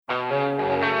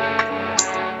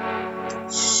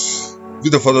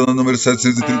Vida Fodona número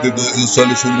 732, eu sou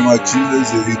Alexandre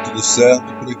Matias e aí tudo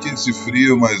certo por aqui esse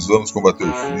frio, mas vamos combater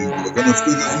o frio, colocando as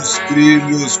coisas nos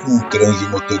trilhos com um transe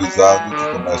motorizado que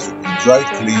começa com dry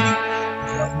cleaning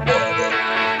e vai embora.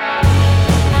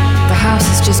 The house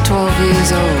is just 12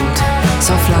 years old,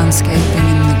 soft landscaping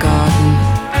in the garden.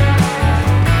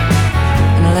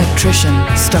 An electrician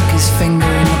stuck his finger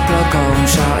in the plug hole and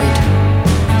shouted,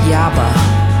 "Yabba,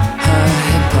 her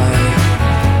hippo."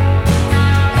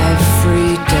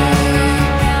 Every day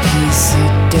he's a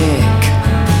dick.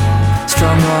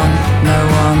 Strong one, no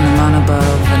one, the man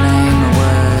above, a name, a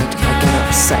word. I get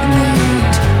upset in the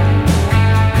heat.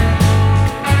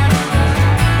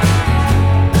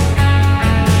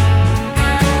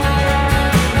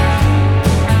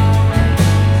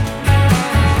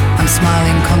 I'm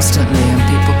smiling constantly and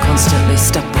people constantly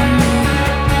step on me.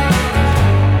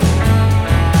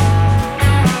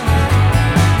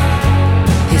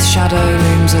 His shadow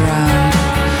looms around,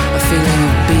 a feeling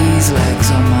of bees' legs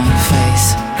on my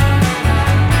face.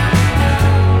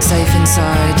 Safe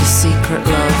inside a secret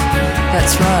love,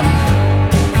 let's run.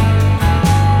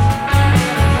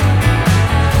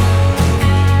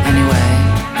 Anyway,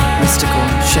 mystical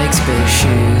Shakespeare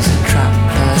shoes, a trapped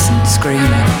person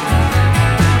screaming.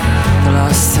 The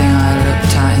last thing I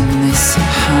looked at in this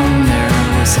hand mirror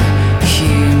was a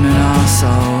human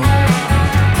arsehole.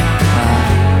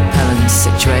 Helen's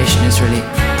situation has really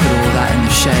put all that in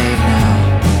the shade now.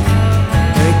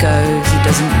 There he goes, he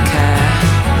doesn't care.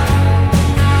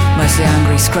 Mostly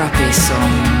angry, scrappy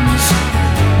songs.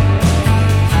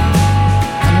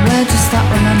 And where does that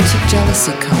romantic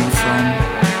jealousy come from?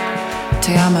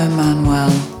 Te amo,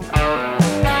 Manuel.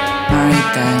 Married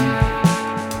then.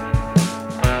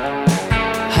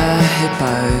 Her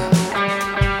hippo.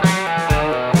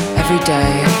 Every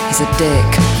day he's a dick.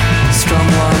 Strong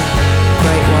one,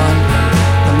 great one,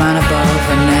 the man above,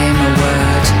 a name, a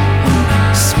word.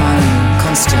 I'm smiling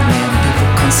constantly and people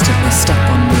constantly step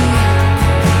on me.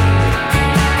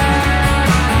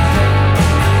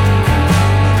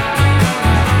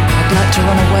 I'd like to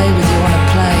run away with you on a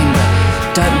plane, but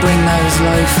don't bring those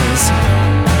loafers.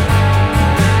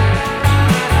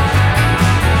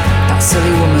 That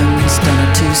silly woman's done a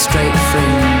two-straight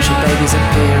fringe, a baby's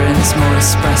appearance, more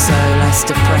espresso, less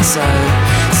depresso.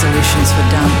 Solutions for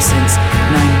dance since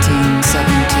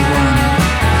 1971.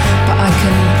 But I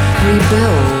can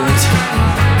rebuild.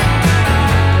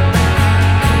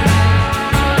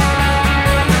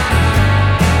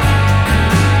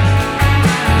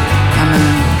 I'm a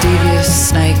devious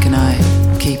snake and I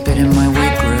keep it in my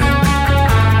wig room.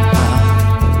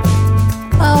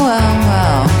 Well.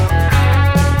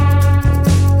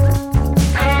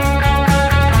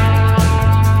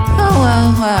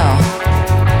 Well.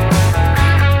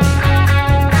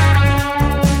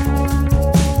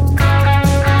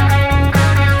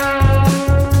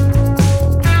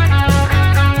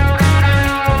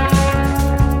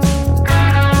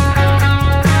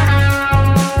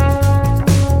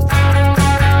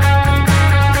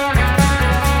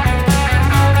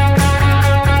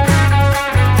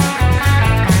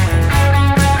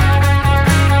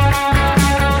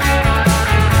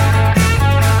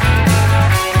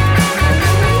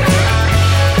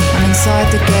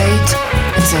 Inside the gate,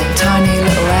 it's a tiny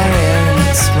little area and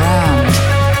it's round.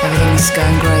 Everything's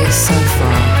going great so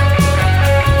far.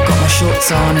 Got my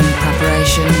shorts on in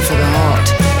preparation for the hot.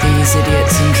 These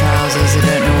idiots in trousers who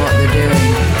don't know what they're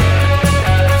doing.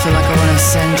 Feel like I want to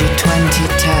send you 20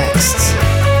 texts.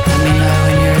 Let me know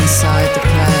when you're inside the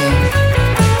plane.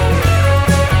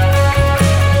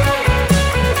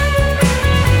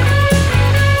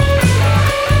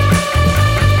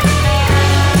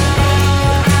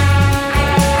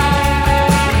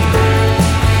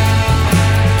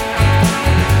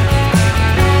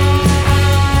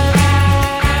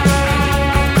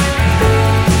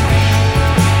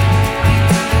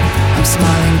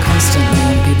 Constantly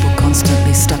and people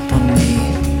constantly step on me.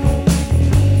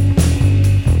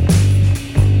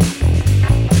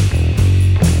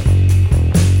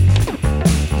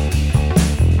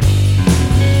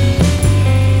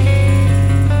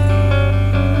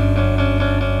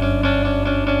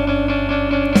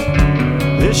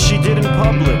 This she did in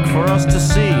public for us to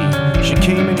see. She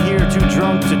came in here too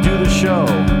drunk to do the show.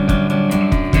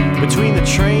 Between the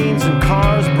trains and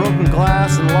cars, broken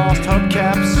glass and lost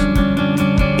hubcaps,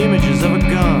 images of a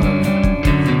gun.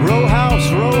 Row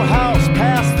house,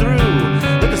 pass through.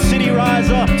 Let the city rise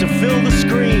up to fill the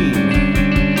screen.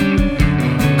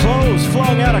 Clothes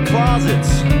flung out of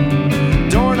closets,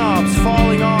 doorknobs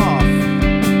falling off.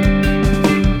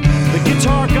 The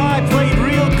guitar guy played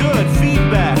real good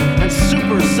feedback and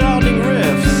super sounding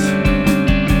riffs.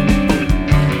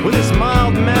 With his mind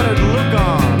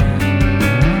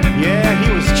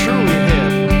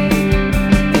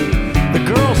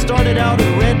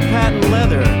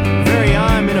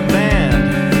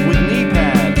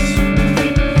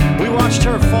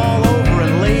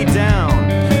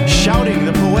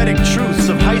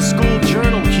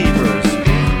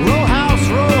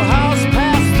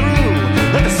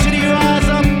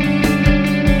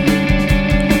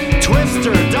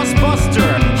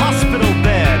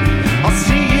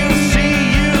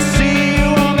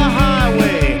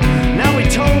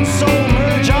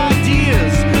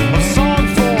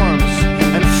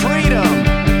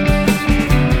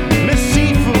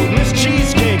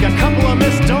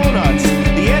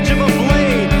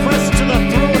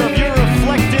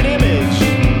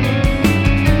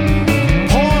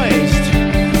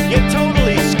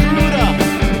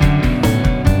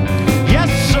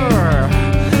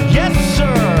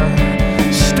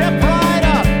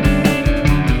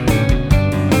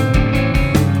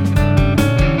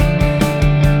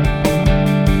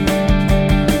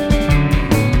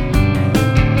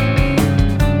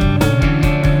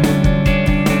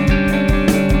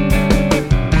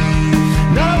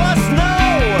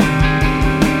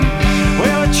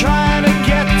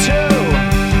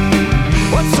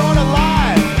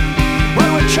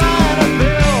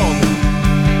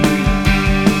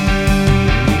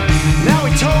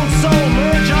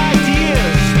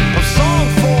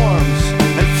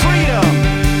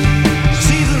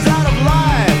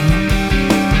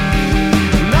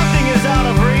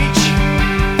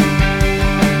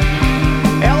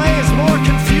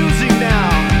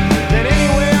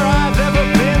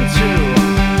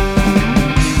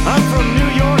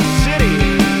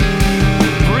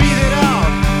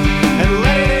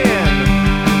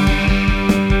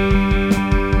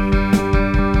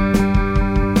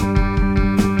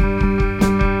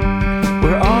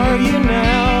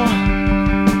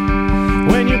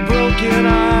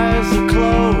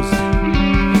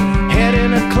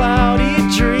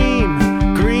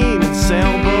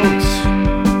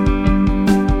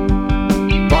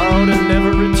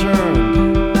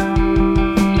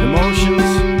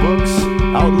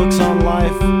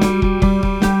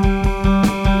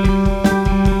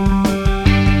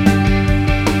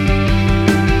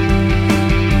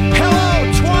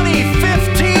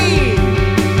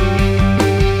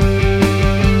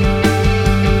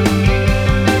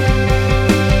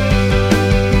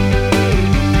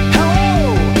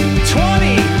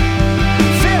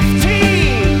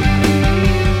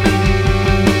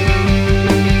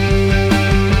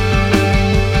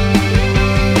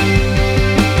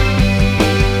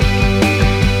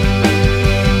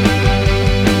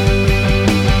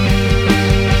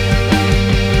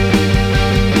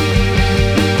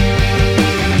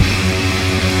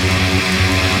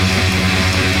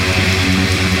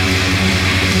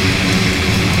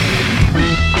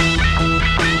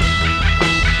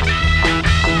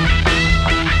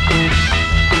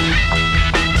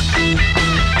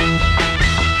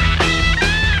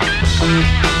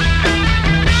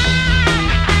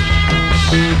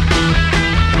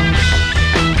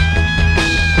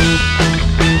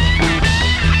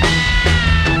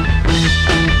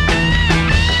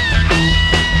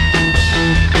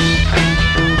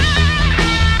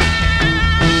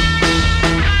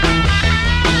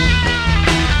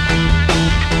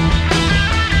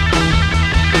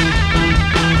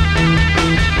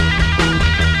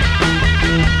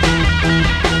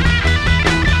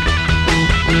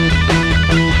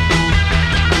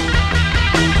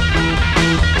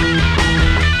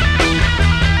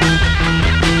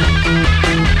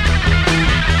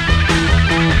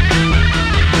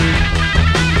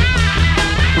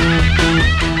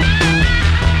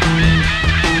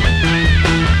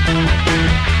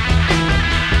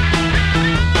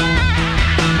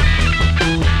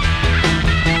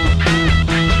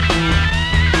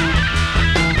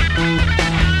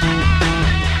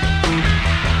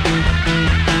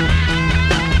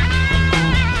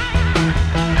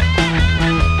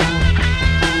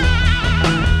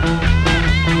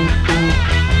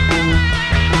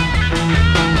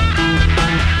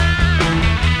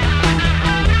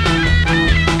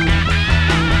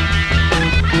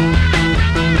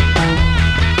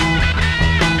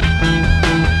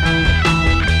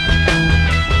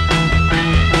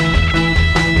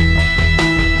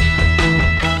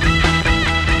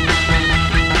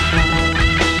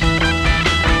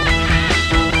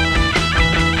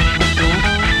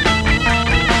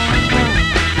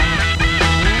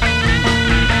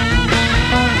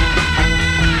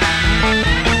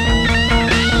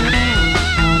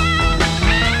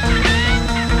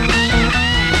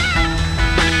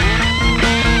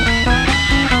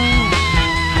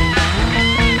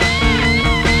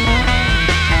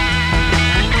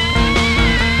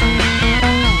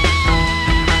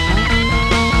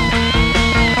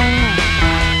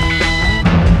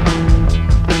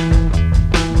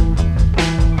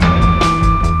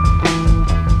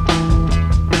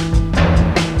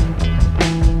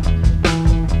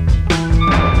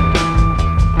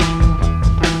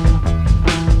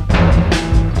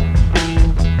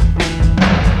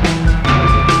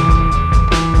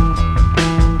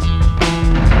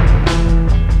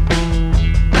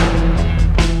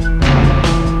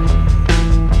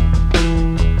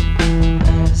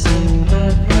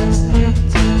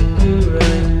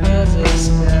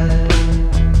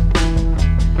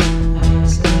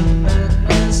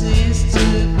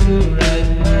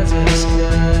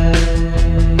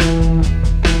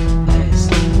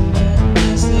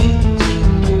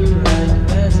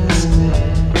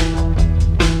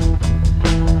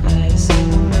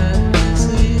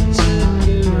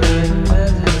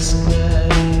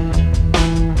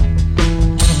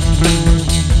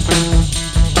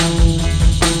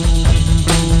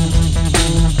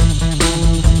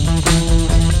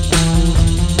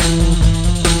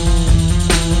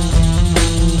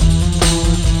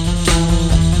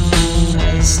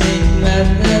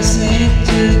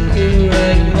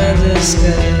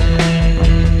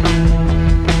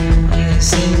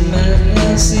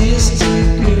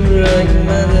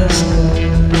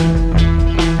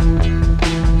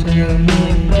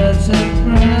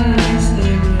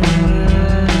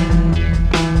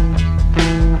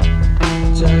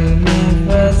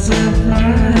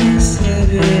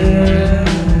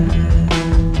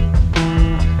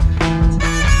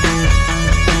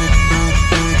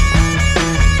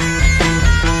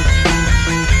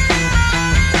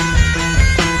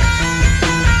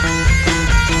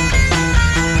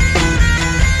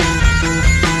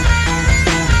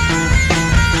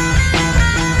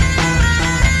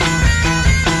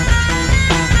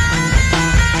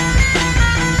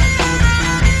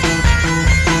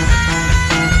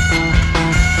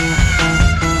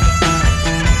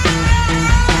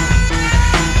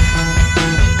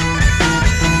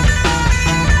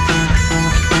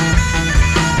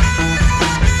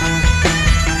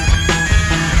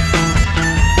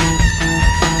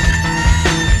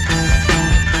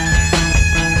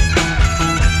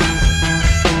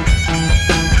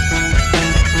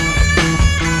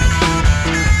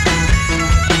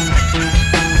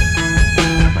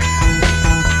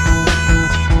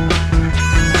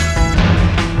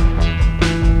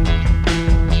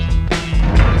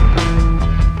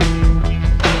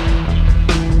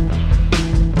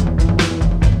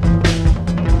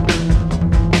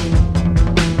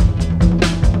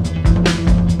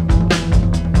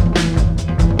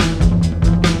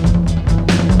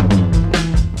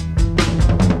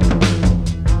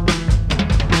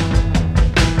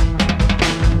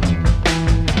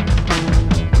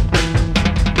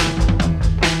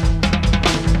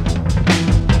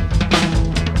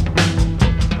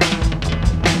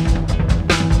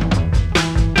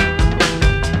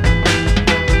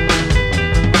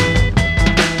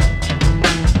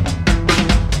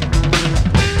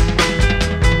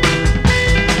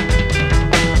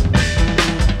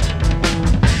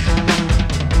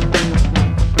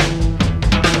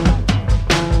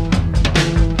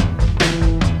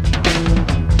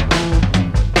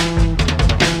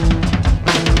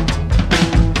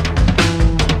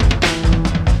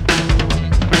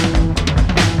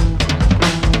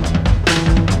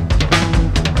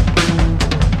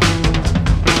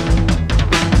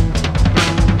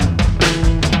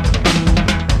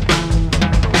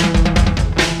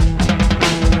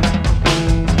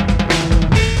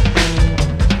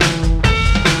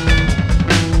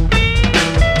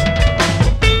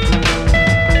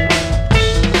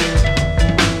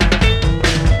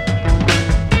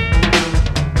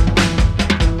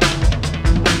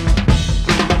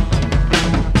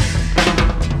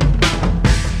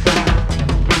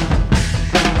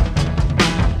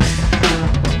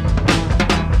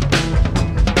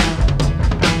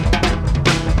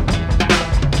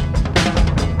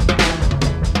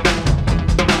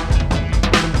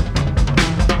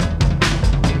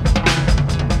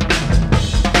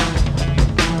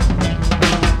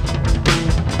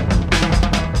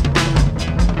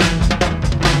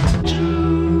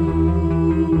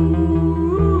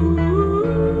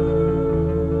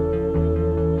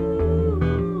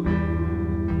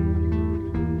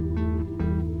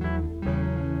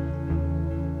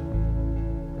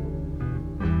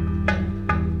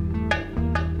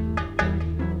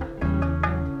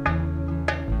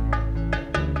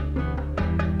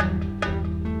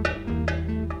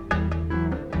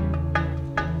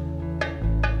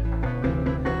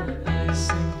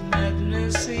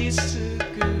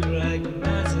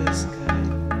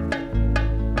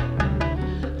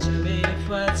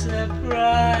the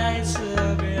price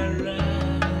of your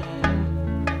life?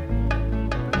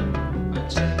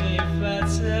 Tell me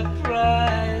what's the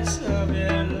price of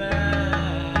your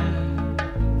life?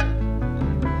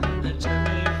 Tell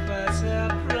me what's the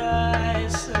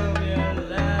price of your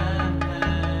life?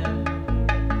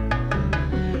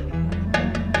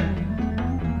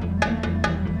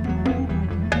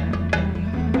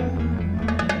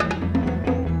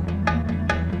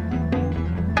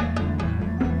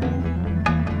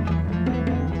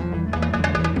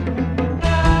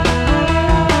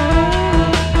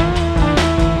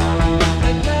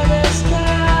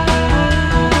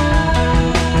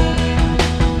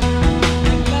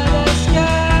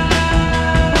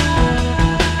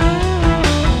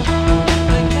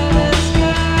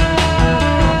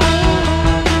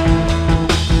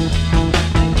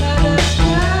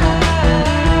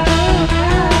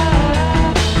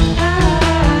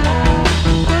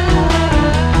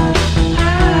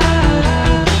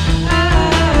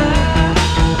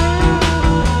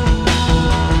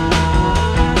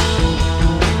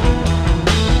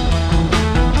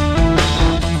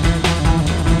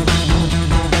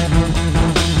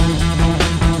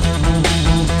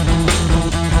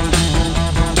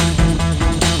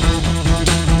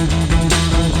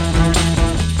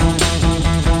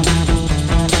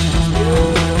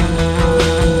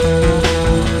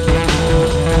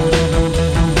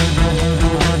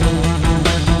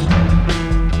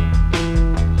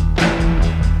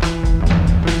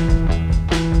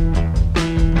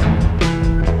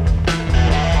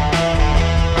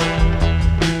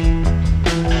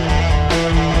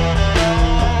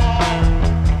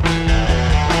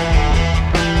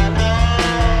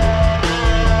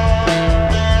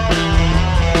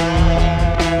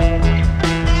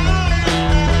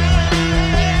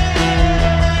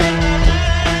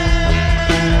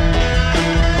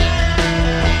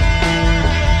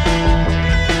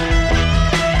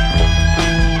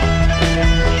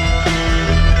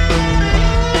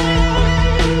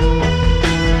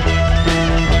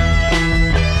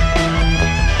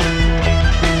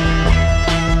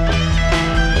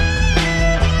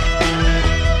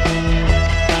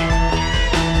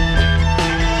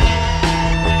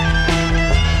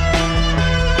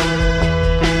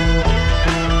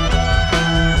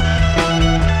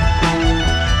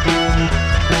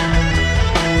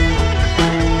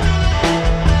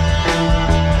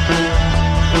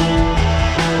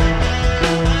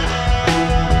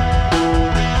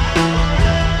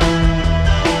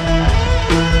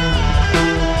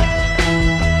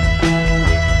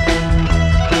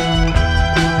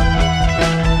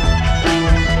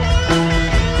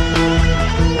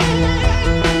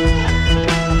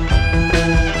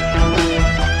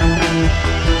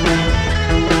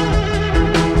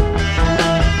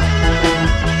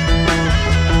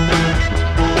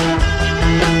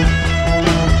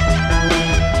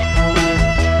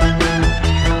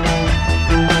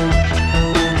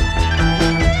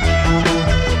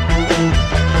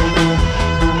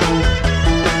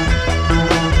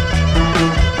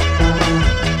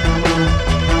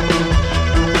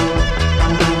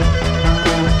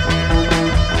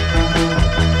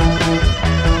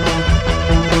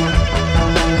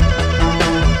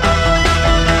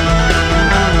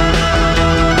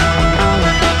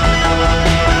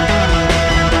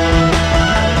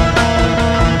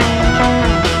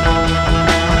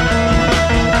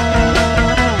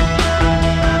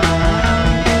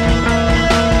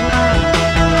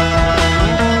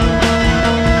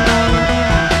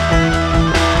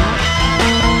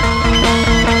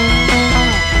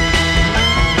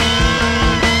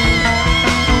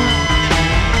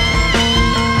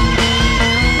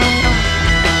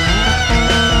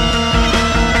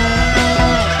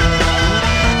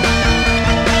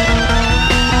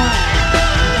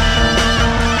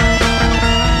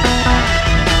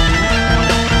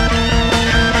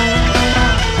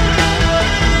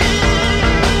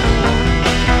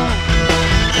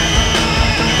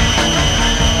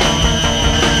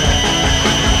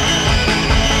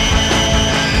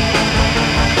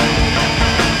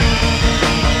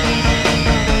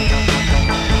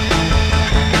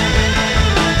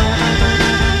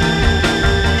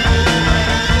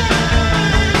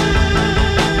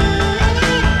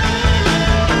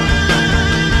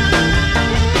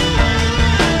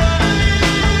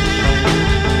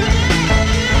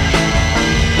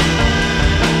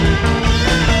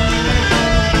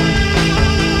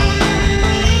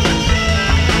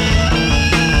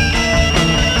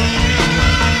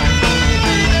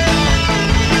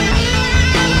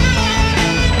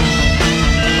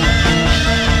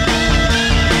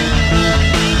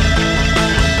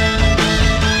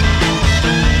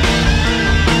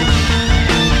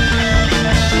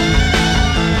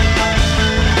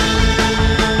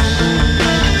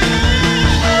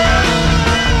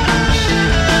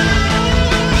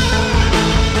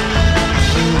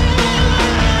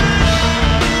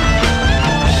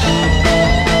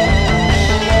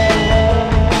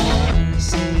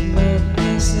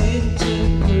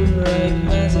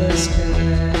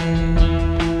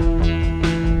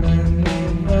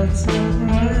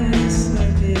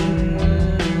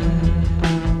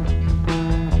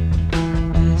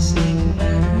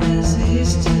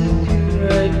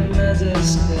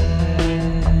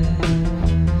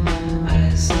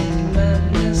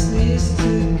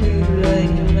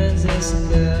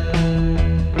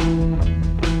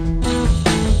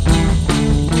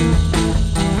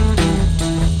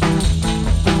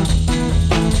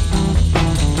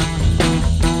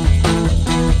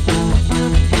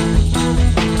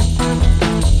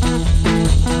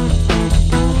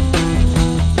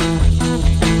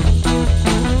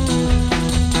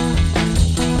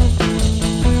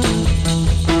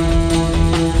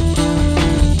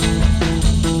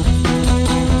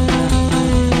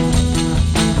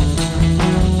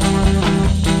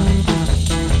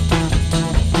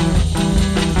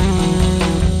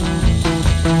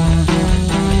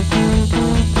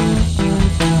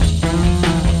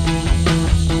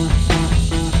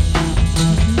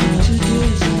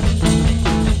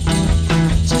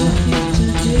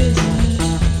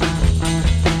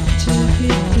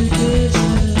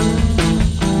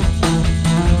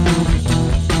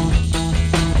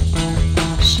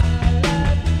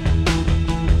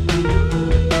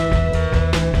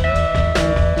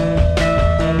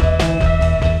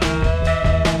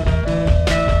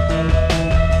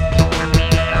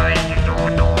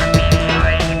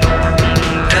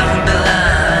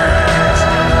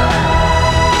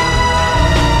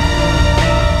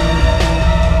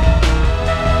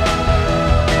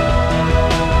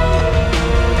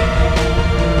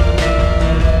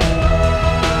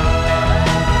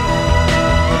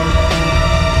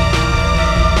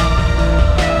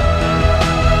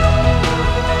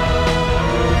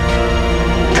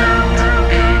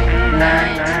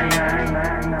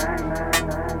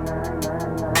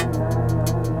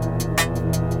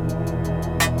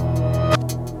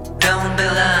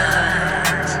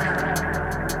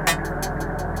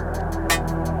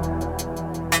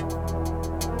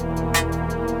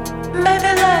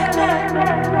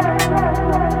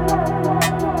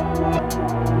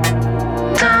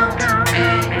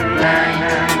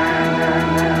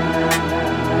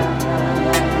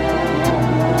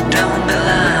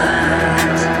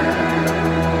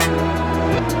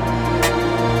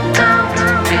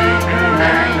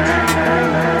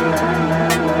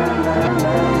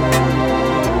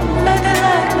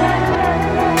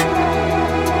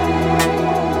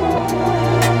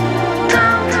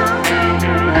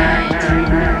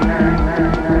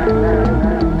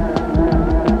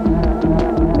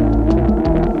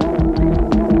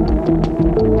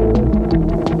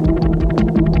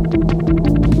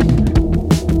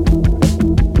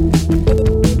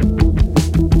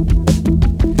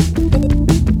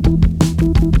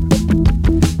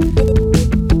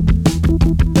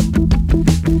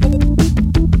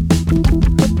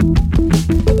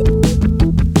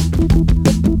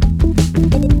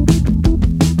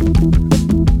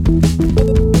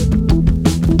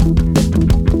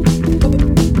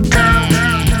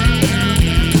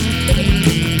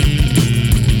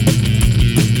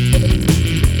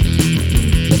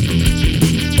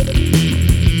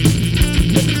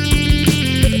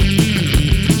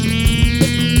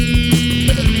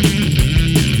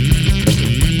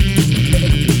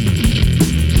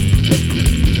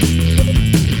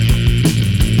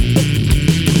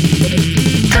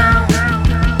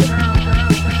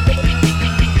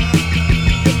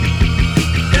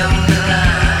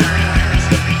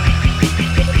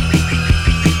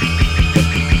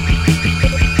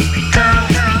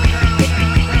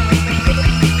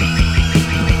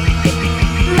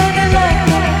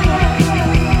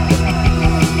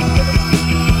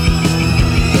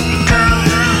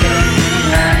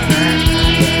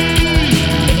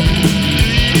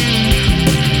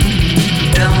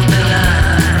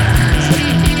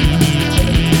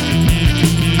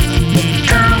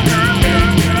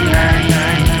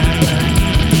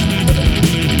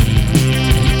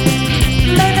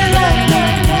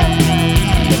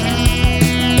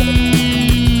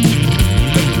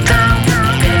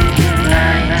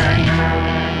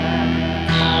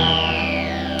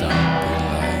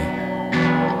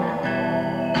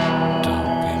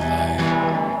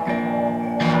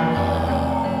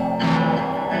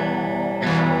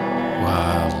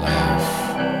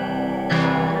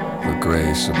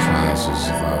 surprises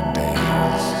of our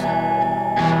days,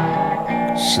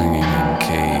 singing in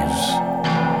caves,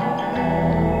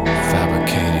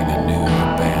 fabricating a new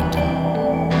abandon.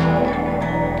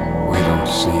 We don't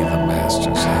see the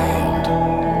master's hand.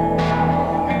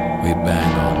 We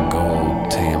bang on gold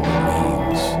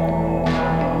tambourines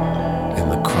in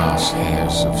the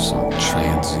crosshairs of some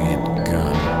transient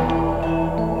gun,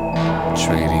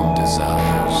 trading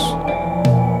desires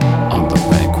on the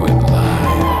banquet line.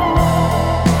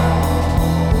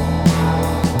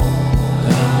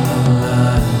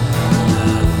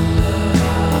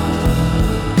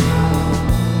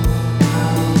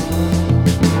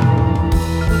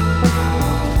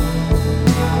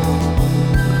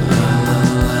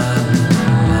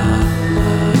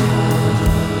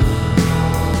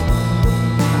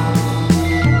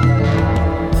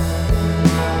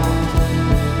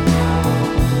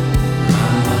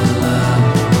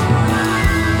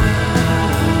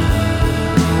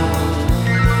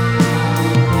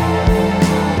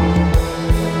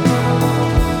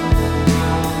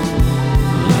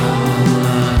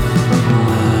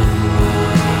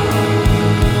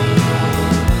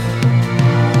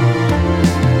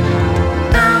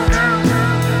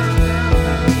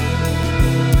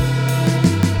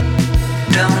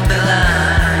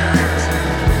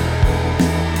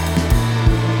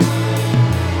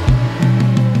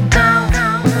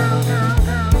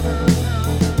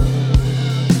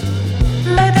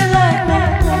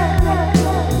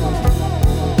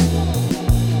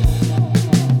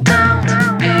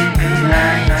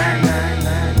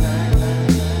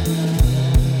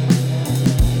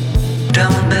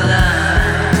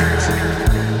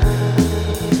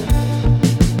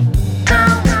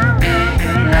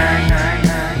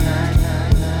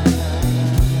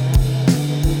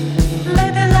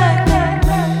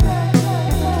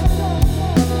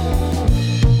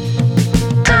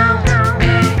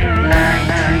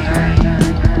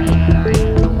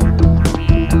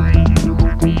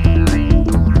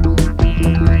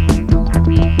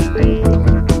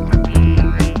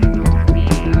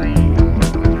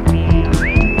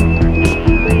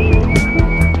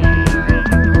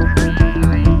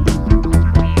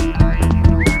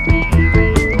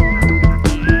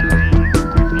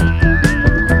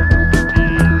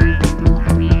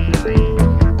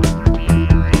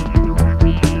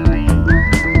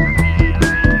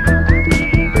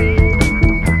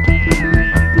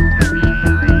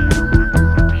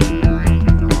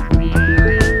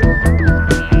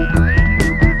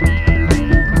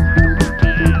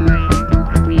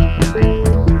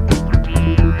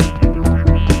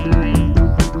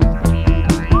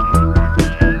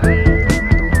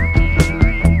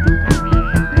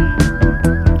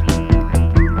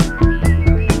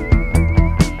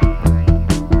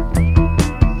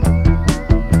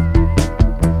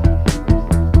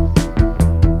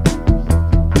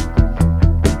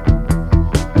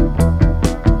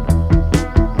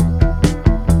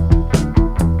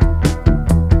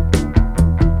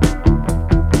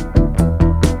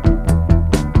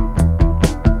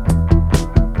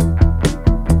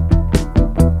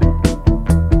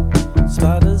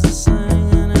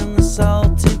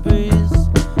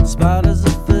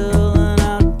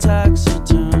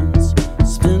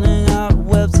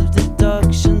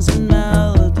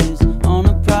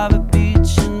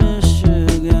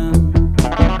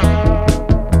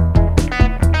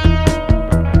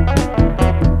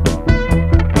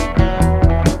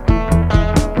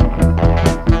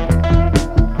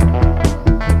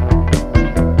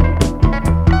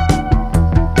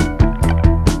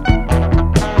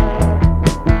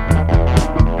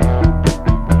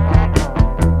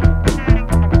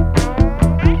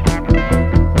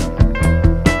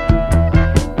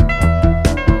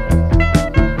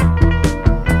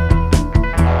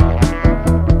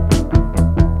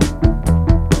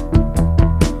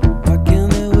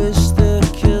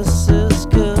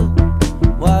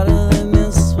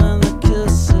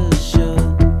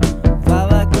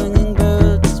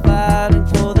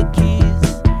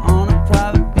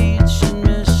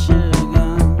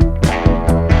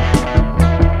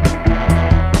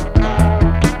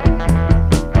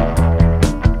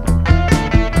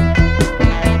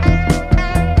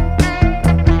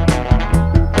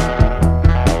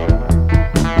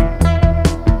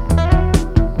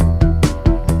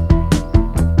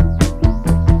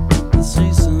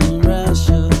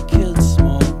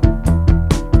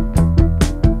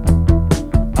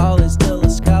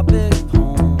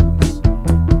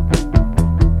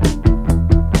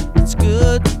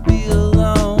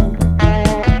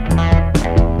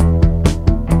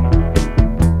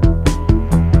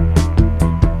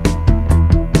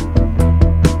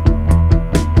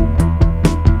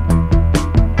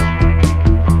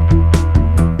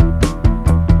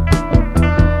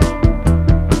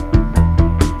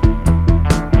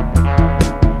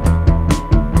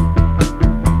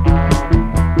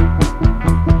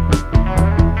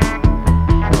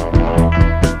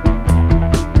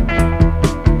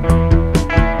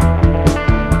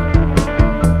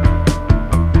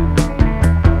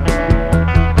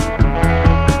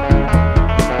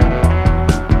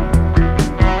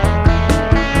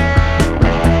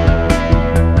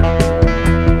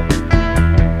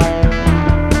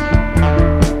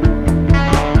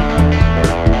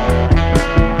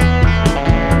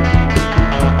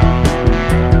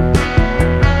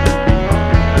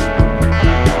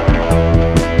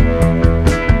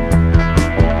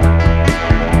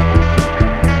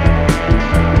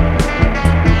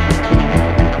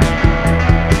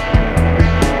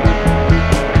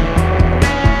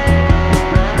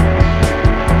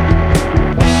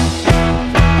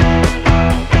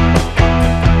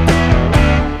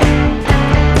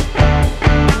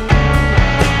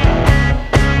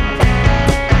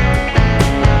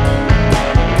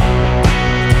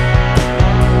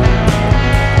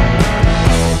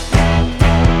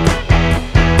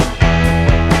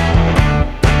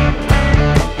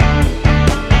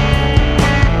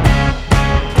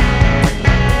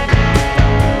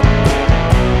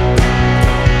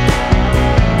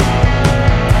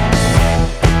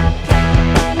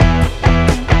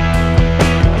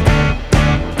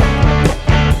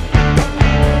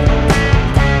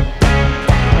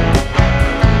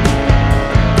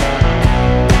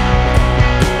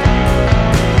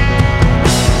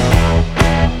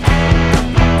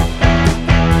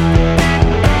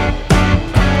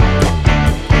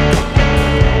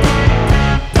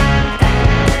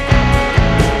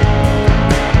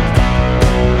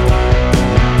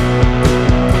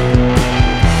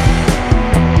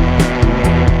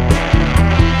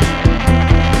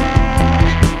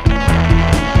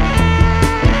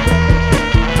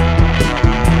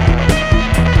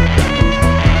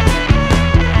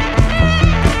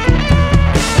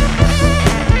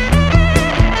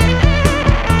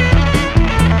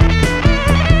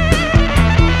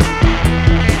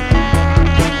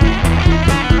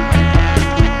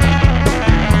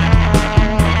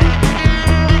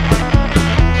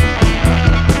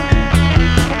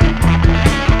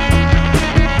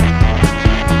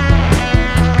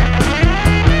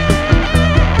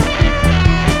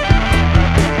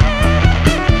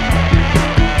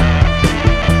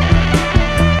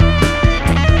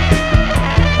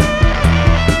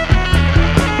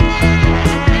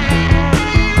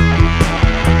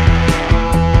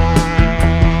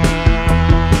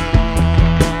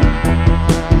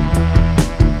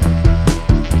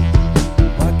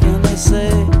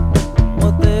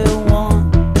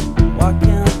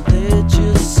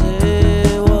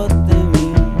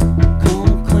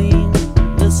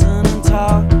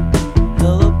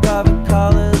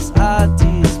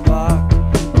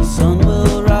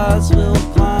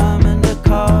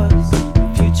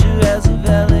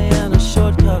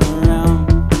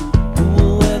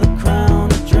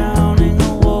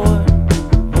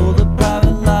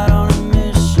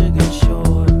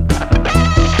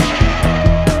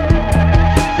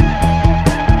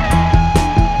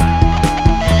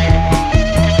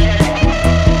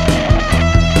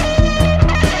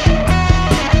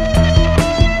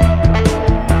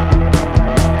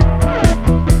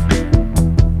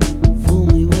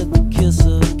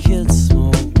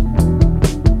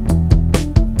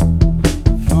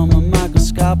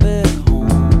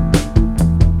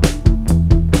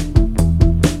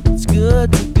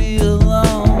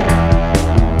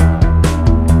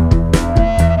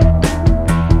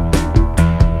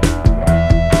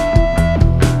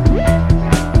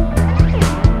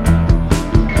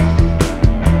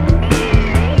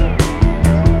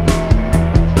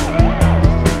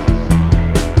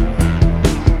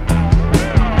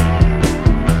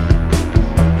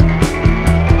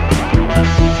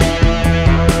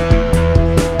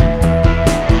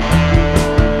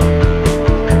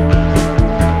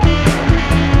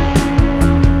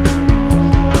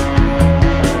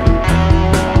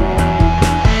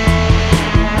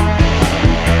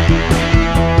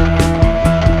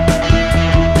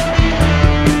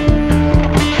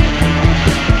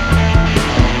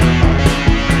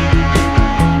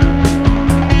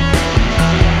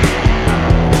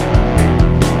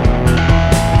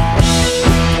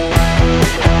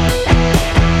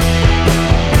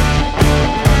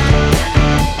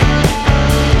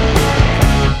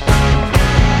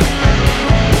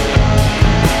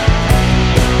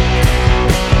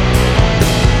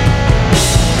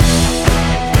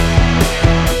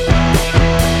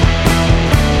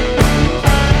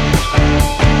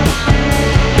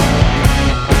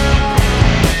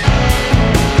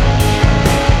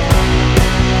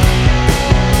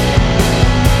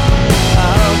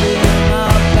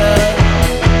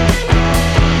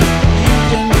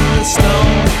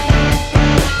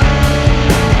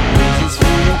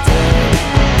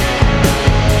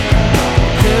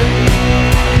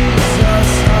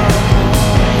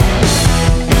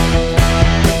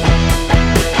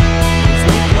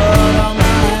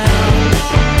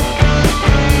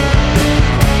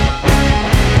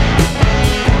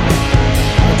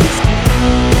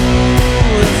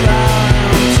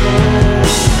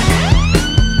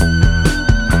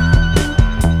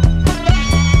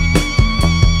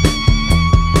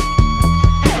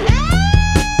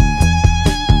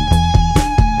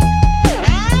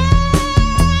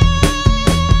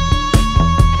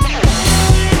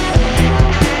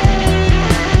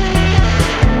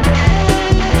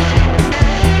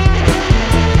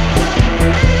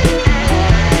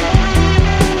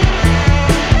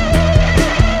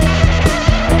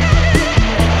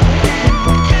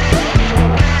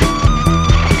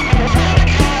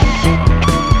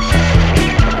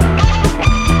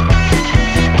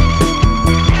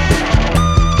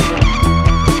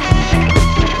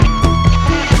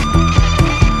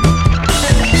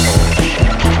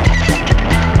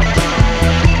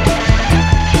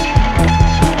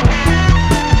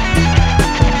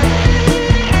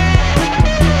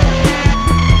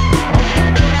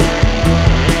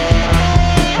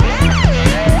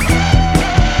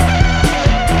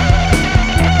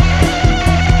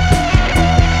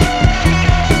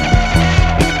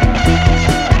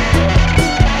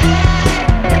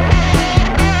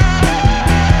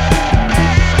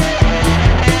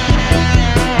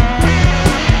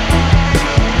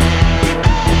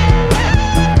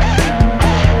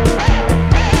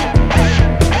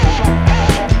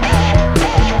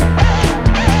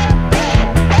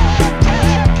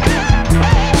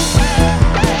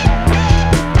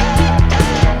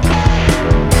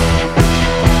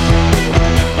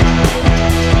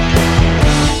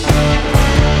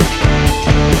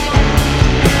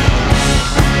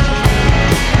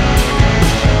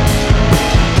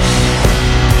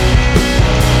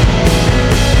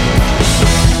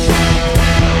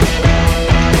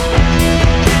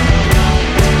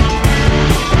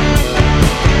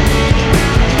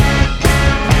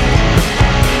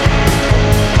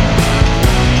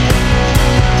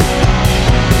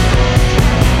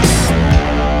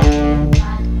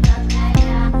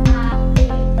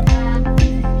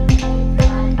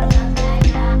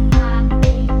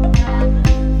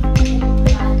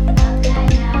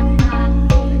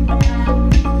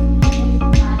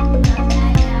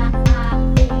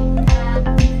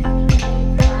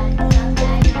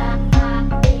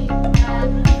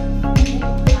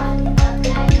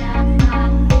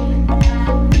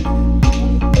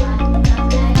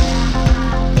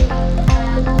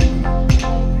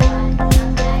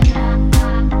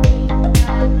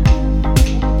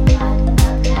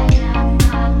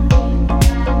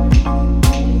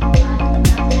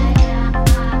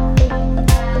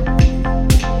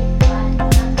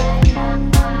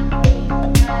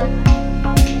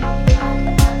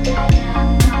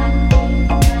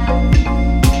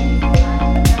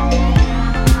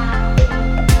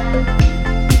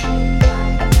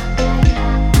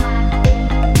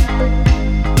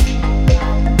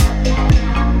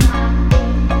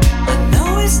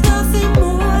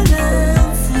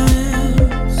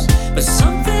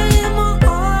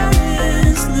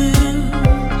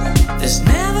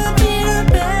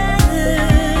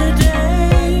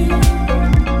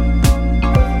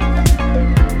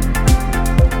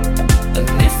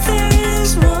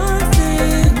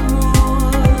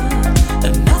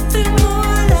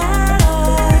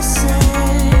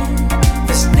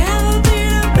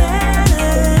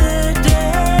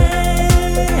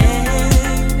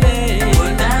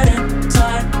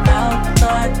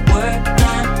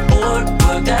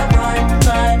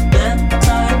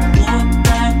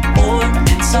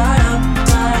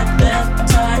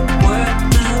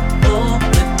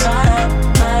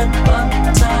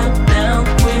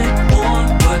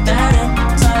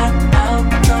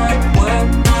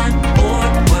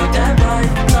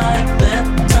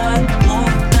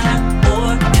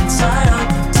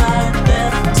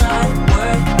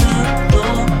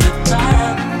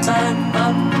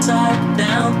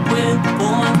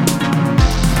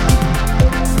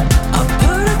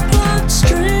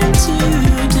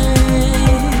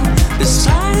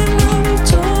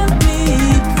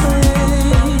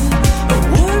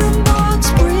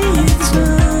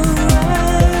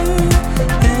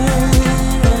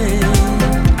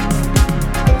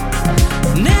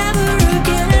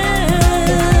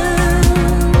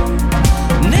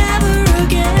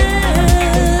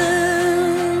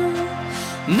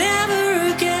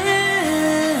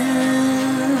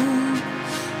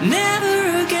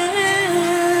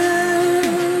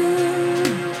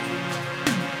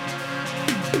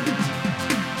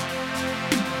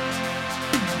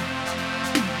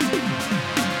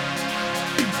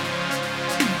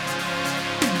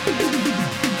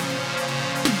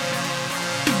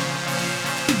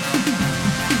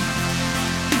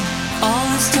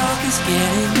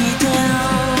 getting me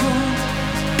down.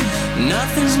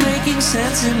 Nothing's making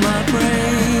sense in my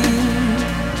brain.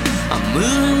 I'm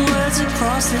moving words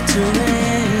across the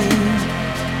terrain,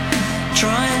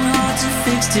 trying hard to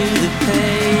fix to the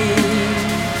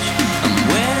page. I'm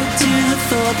wedded to the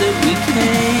thought that we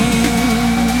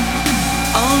came,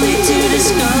 only to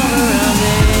discover our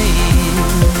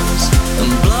names,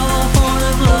 and blow up on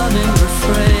a loving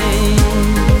refrain,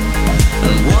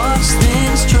 and watch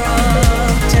things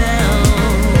drop down,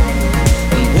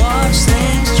 and watch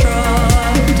things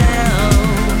drop down,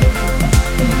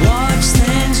 and watch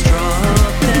things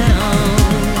drop down,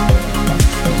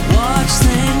 and watch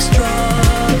things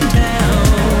drop down.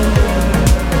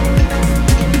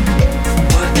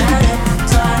 Work that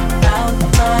inside,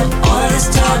 outside. All this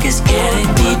talk is getting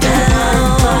me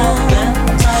down.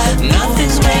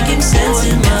 Nothing's making sense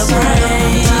in my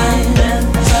brain.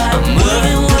 I'm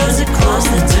moving words across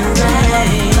the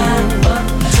terrain,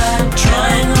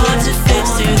 trying hard to fix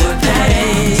to the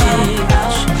page.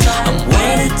 I'm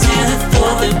wedded to the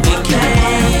thought that we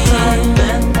came,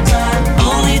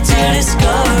 only to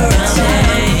discover our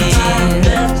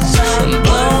names, and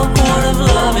blow a point of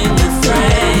loving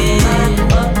refrain,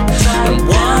 and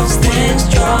watch things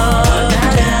drop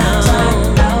down,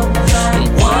 and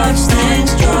watch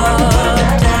things drop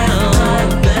down,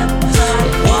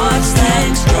 and watch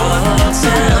things drop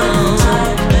down,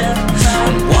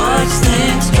 and watch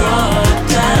things drop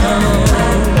down,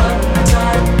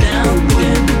 down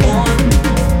with one.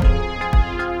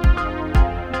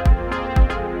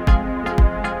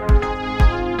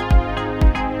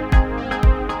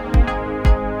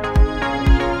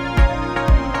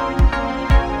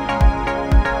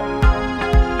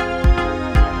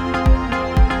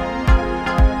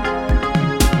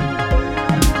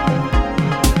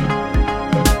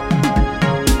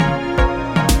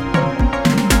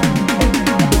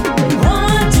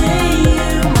 One day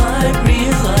you might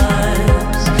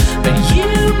realize, but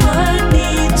you might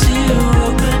need to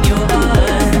open your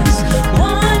eyes.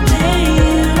 One day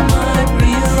you might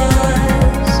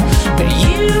realize, but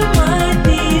you might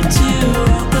need to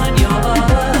open your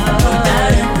eyes. Work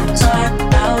that inside,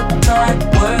 outside,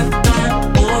 work that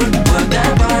board, work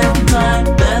that right side,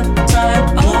 left side,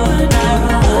 open that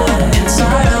board,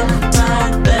 inside,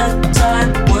 outside, left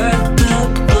side, work the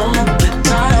floor, the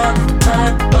tie,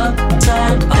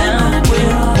 upside, down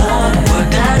with one. Work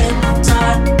that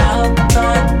inside,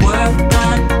 outside, work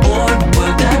that board,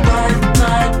 work that right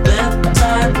side, left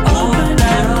side, open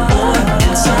that board,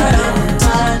 inside,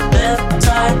 outside, left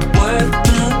side, work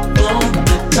the floor,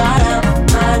 the tie,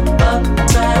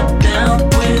 upside, down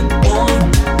with one.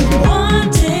 One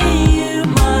day you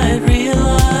might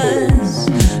realize,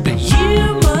 but you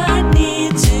might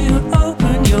need to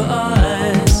open your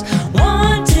eyes.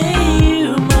 One day you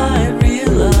might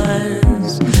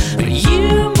realize, but you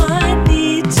might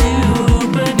need to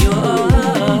open your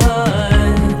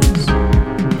eyes.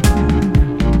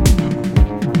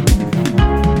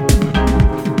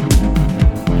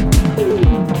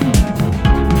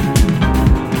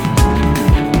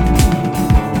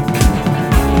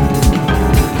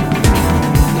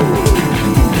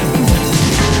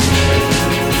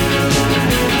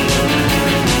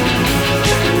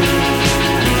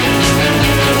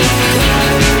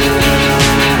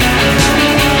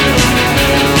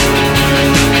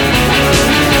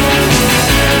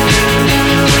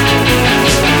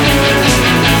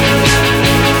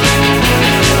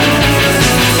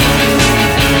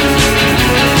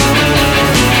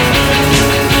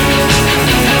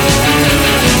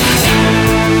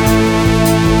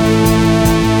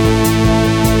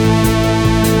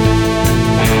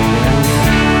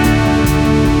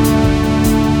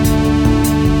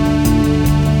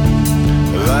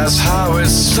 That's how it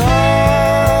starts.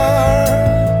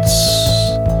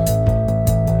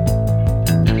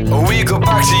 We go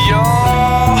back to your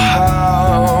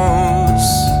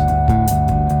house.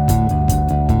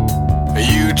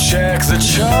 You check the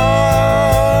charts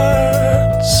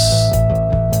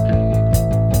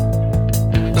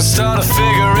and start to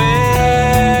figure it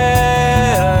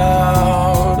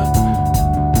out.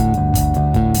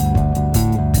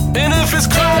 And if it's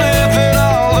crowded, then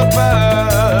all the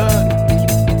better,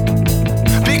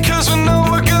 because we know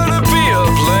we're gonna be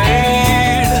up late.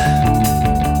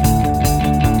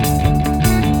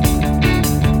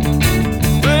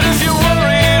 But if you're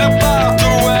worried about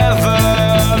the weather,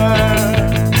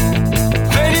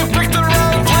 then you picked the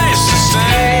wrong place to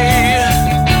stay.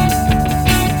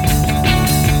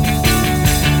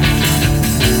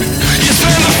 You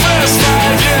spend the first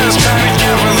 5 years trying to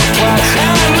get with a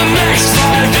plan, and the next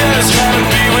 5 years trying to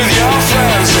be with your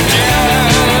friends again.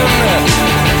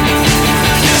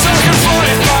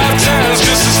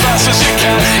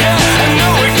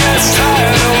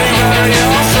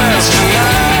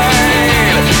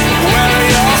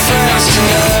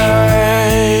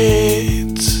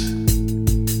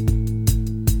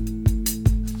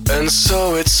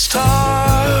 So it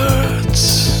starts.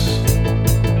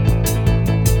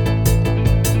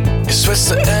 You switch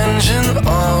the engine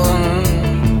on.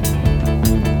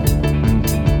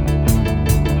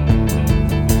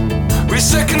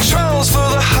 Reset controls for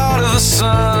the heart of the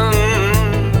sun.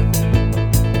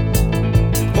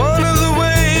 One of the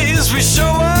ways we show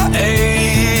our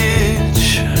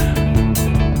age.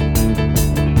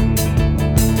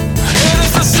 And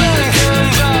if the sun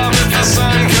comes up, if the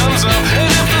sun comes up,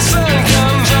 and if the sun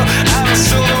comes up, I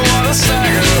still don't wanna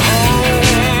stagger home.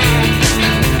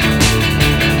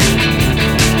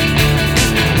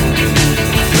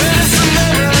 But it's the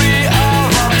memory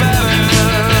of our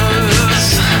betters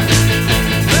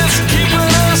that's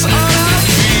keeping us on our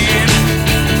feet.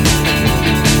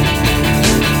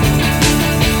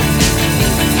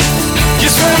 You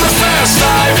spend the first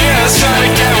 5 years trying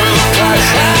to get with a pride,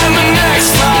 and the next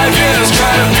 5 years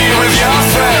trying to be with your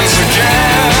friends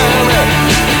again.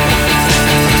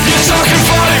 You're talking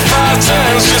 45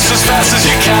 times just as fast as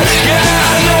you can. Yeah,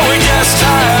 I know it gets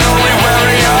tired, only where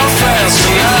are your friends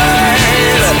tonight?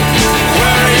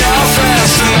 Where are your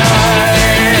friends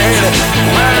tonight?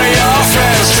 Where are your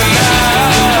friends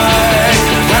tonight?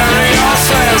 Where are your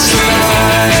friends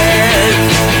tonight?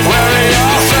 Where are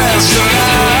your friends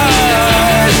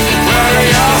tonight? Where are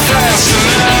your friends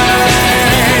tonight?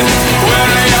 Where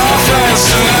are your friends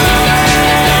tonight?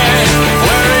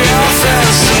 Where are your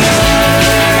friends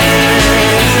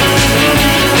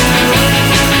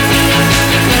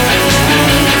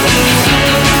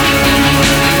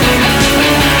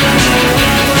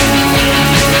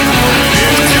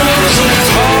It comes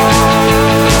apart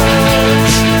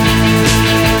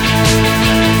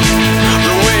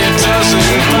the way it does in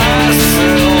bad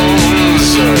films,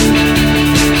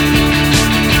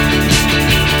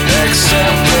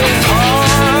 except the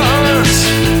part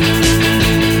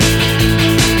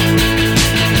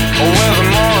where the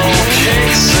moral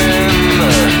kicks in.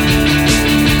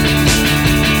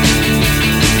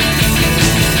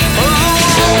 The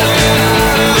rolling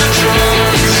out of the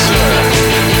drugs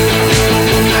and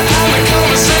the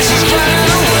conversations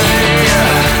flying away.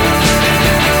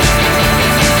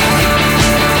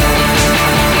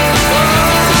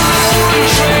 One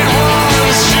trade,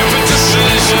 one stupid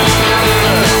decision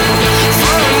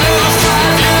for another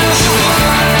 5 years of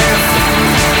life.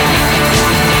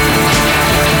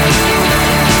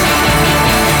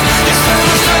 You spend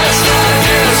the first 5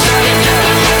 years trying to get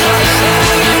with the pride,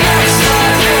 and the next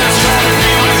 5 years trying to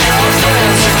be with your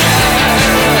friends again.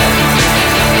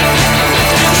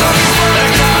 You're talking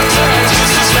 45 times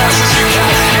just as fast as you can.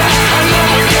 Yeah, I know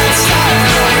it gets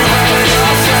tired, only where are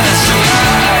your friends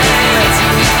tonight?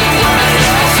 Where are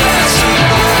your friends tonight?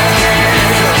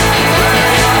 Where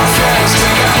are your friends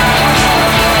tonight? Where are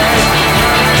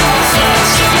your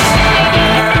friends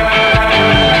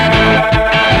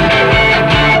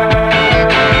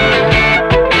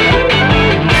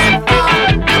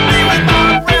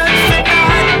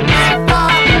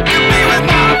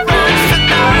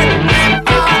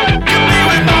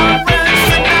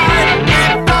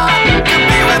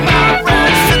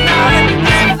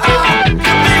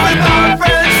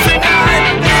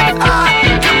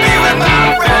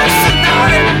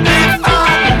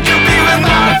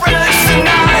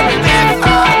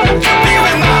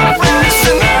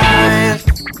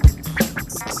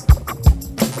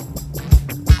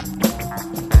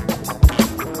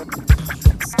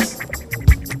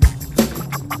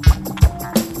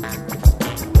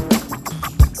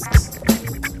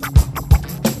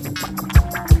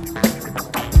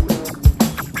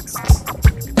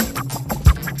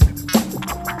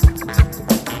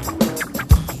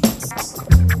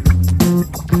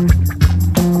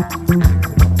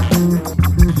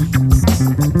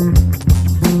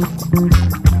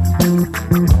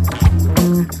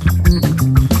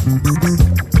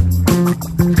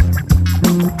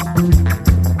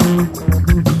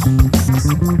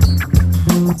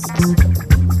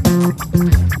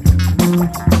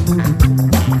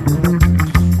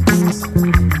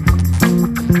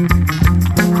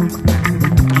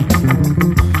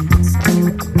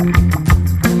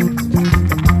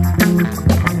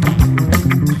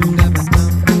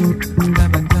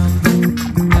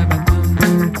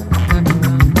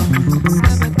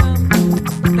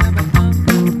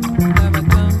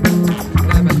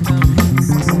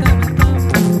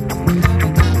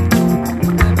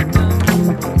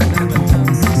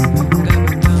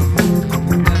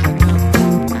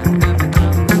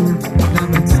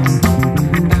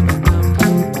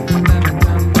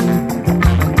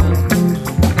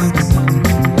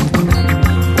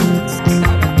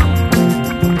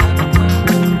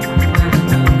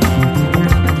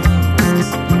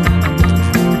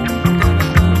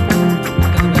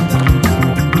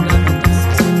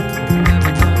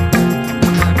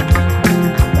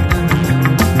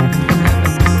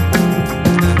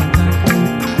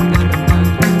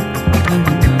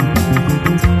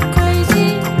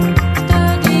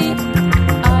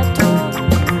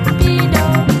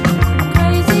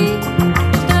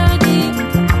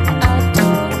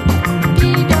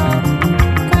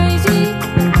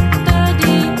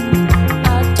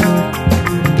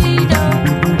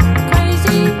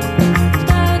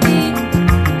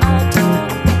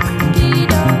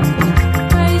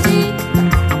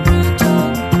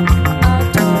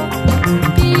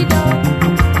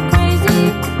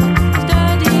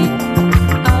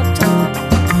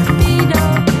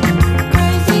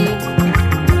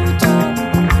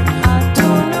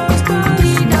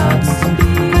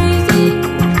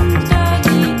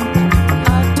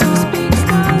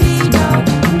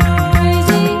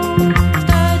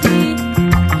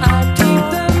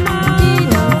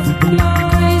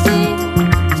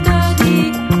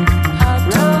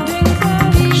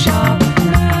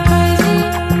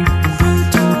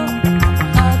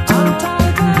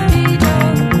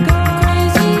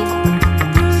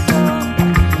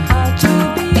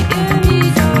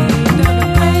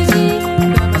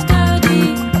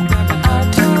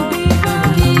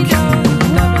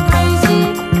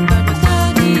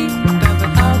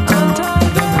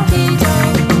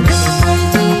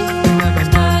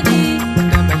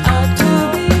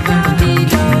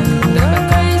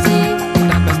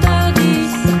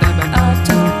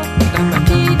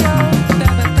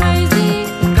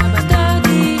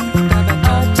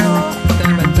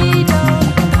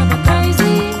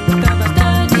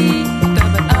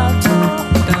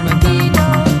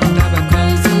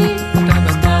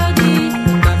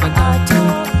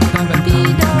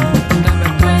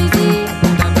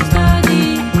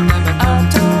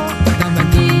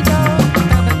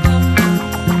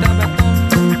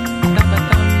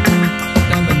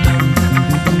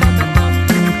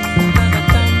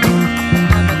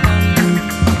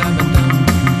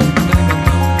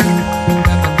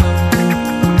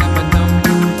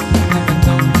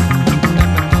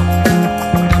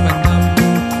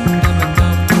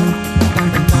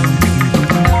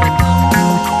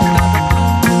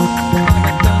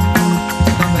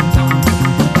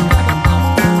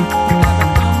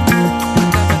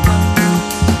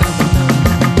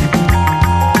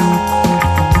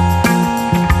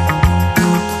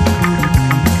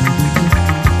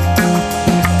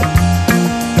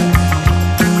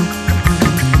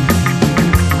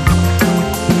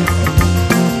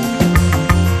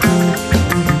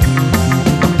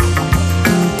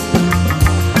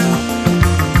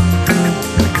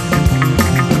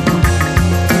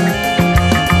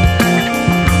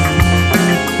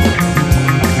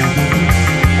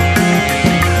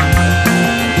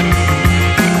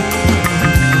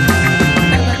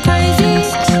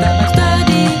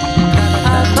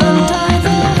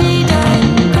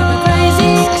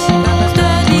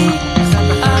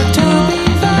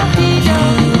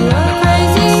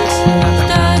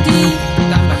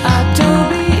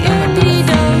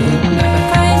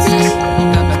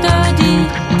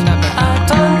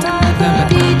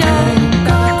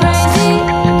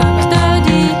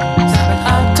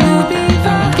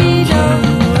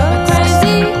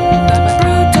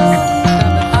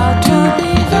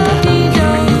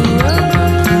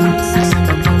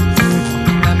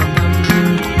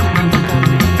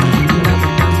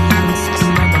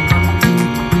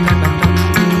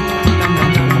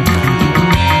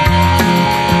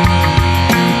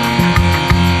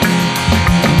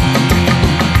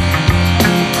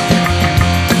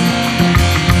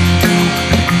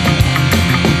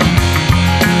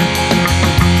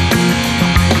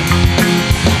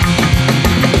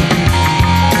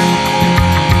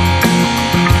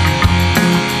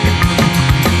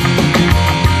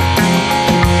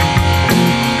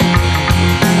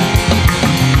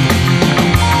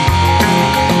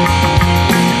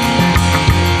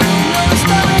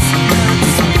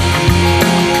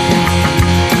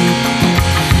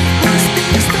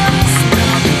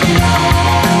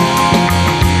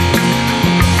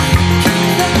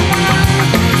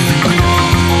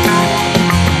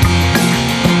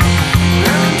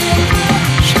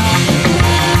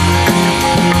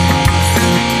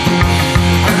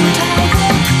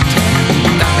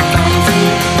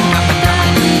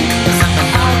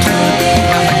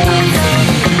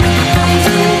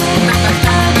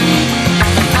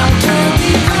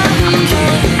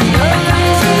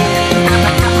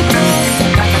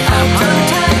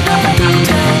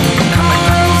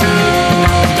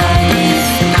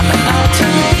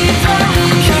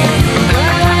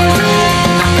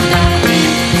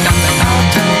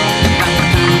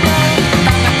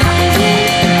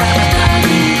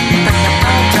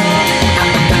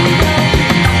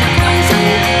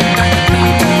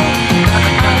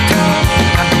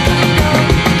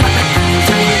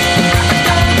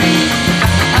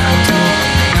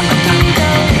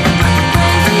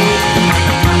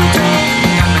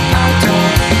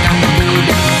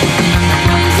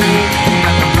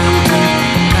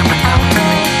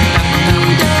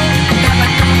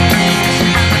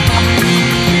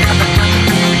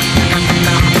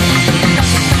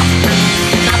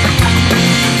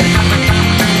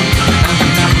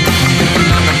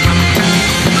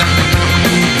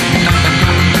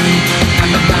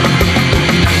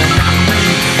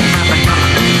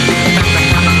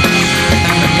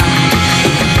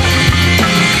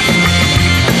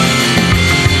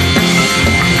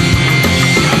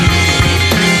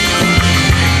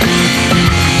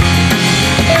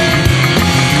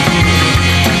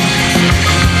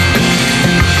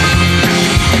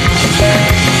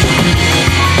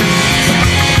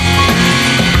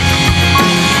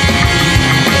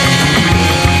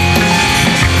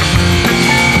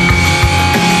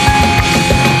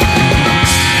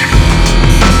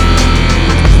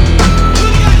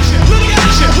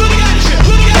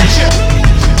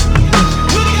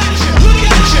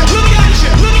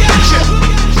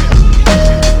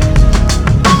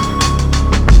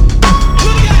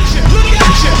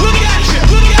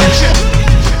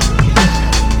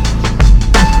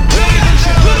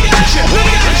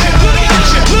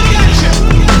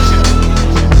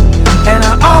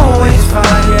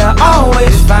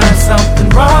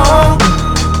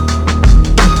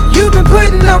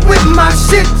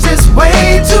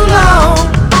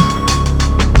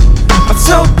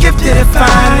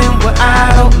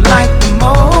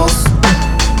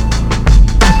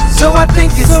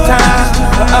it's time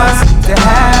for us to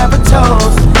have a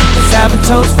toast. Let's have a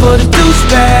toast for the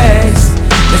douchebags.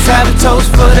 Let's have a toast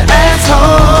for the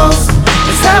assholes.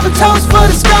 Let's have a toast for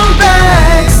the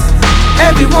scumbags.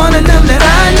 Every one of them that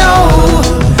I know.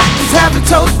 Let's have a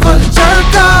toast for the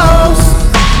jerk-offs.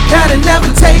 Gotta never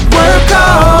take work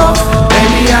off.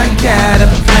 Baby, I got a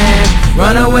plan.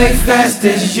 Run away fast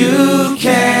as you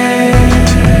can.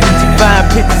 She find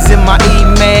pictures in my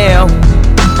email.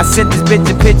 I sent this bitch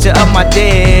a picture of my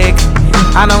dick.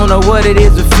 I don't know what it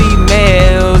is with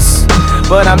females,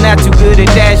 but I'm not too good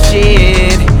at that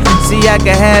shit. See, I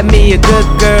can have me a good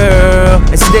girl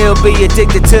and still be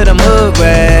addicted to them hood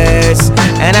rats.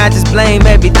 And I just blame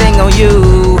everything on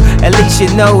you. At least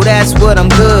you know that's what I'm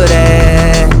good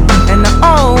at. And I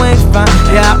always find,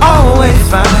 yeah, I always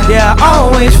find, yeah, I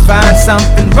always find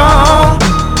something wrong.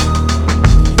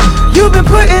 You've been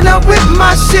putting up with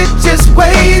my shit just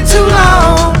way too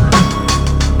long.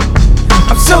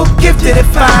 I'm so gifted at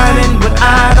finding what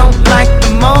I don't like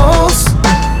the most.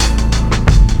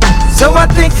 So I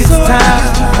think it's time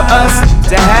for us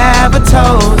to have a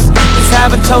toast. Let's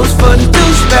have a toast for the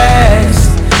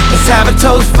douchebags. Let's have a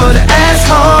toast for the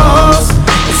assholes.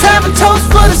 Let's have a toast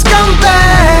for the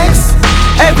scumbags.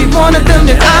 Every one of them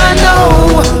that I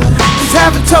know. Let's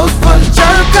have a toast for the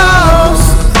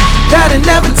jerk-offs. Gotta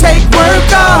never take work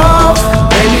off.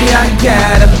 Baby, I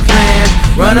got a plan.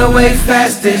 Run away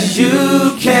fast as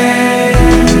you can.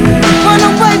 Run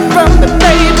away from me,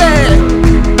 baby.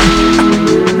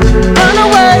 Run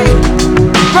away.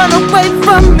 Run away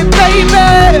from me,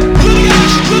 baby.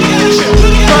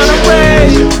 Run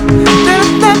away. Then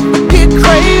let me get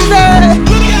crazy.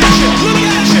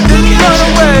 Run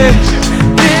away.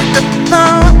 Did the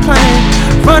plan.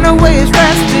 Run away as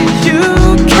fast as you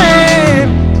can.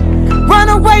 Run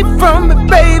away from me,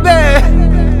 baby.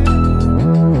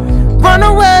 Run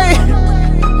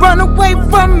away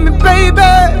from me,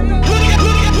 baby.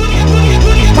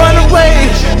 Run away.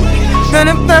 Then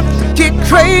I'm left to get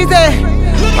crazy.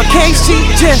 Why can't she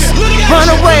just run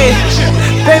away?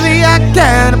 Baby, I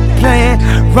got a plan.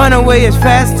 Run away as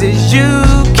fast as you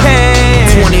can.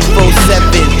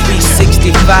 24/7,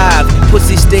 365.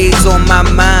 Pussy stays on my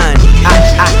mind.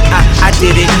 I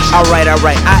did it. Alright,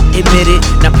 I admit it.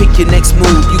 Now pick your next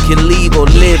move. You can leave or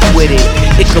live with it.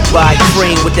 Ichabod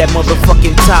Crane with that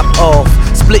motherfucking top off.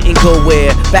 Split and go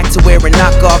where? Back to wearing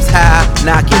knockoffs. High,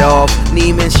 knock it off.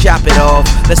 Neiman, shop it off.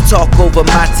 Let's talk over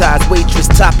my ties. Waitress,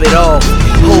 top it off.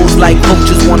 Hoes like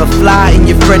vultures wanna fly in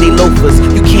your Freddy loafers.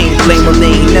 You can't blame them.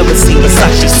 They ain't never seen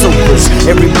Versace sofas.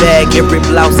 Every bag, every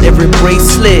blouse, every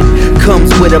bracelet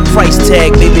comes with a price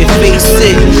tag. Baby, face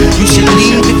it. You should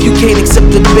leave if you can't accept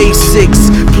the basics.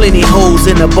 Plenty hoes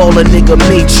in a baller nigga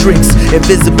matrix.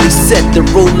 Invisibly set, the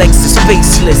Rolex is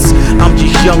faceless. I'm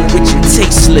just young, rich and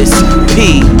tasteless.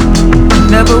 P.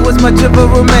 Never was much of a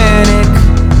romantic.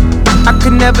 I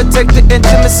could never take the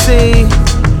intimacy.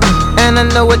 And I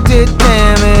know it did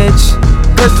damage.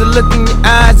 Cause the look in your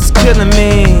eyes is killing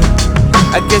me.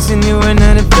 I guess you knew an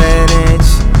advantage.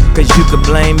 Cause you could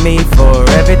blame me for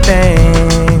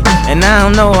everything. And I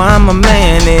don't know how I'ma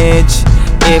manage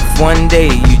if one day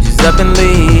you just up and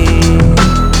leave.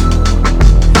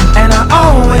 And I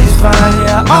always find,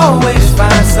 yeah, I always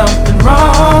find something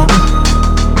wrong.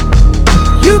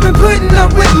 You've been putting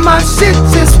up with my shit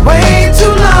just way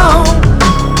too long.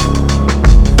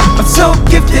 I'm so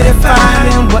gifted at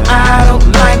finding what I don't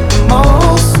like the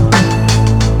most.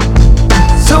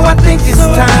 So I think it's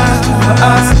time for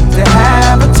us to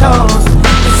have a toast.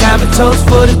 Let's have a toast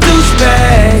for the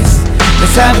douchebags.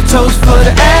 Let's have a toast for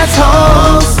the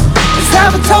assholes. Let's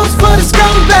have a toast for the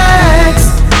scumbags.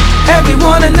 Every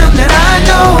one of them that I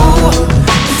know.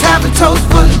 Let's have a toast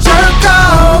for the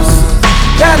jerk-offs.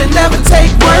 Gotta never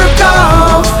take work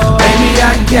off. Baby,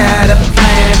 I got a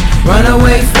plan. Run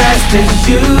away fast as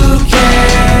you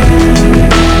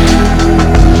can.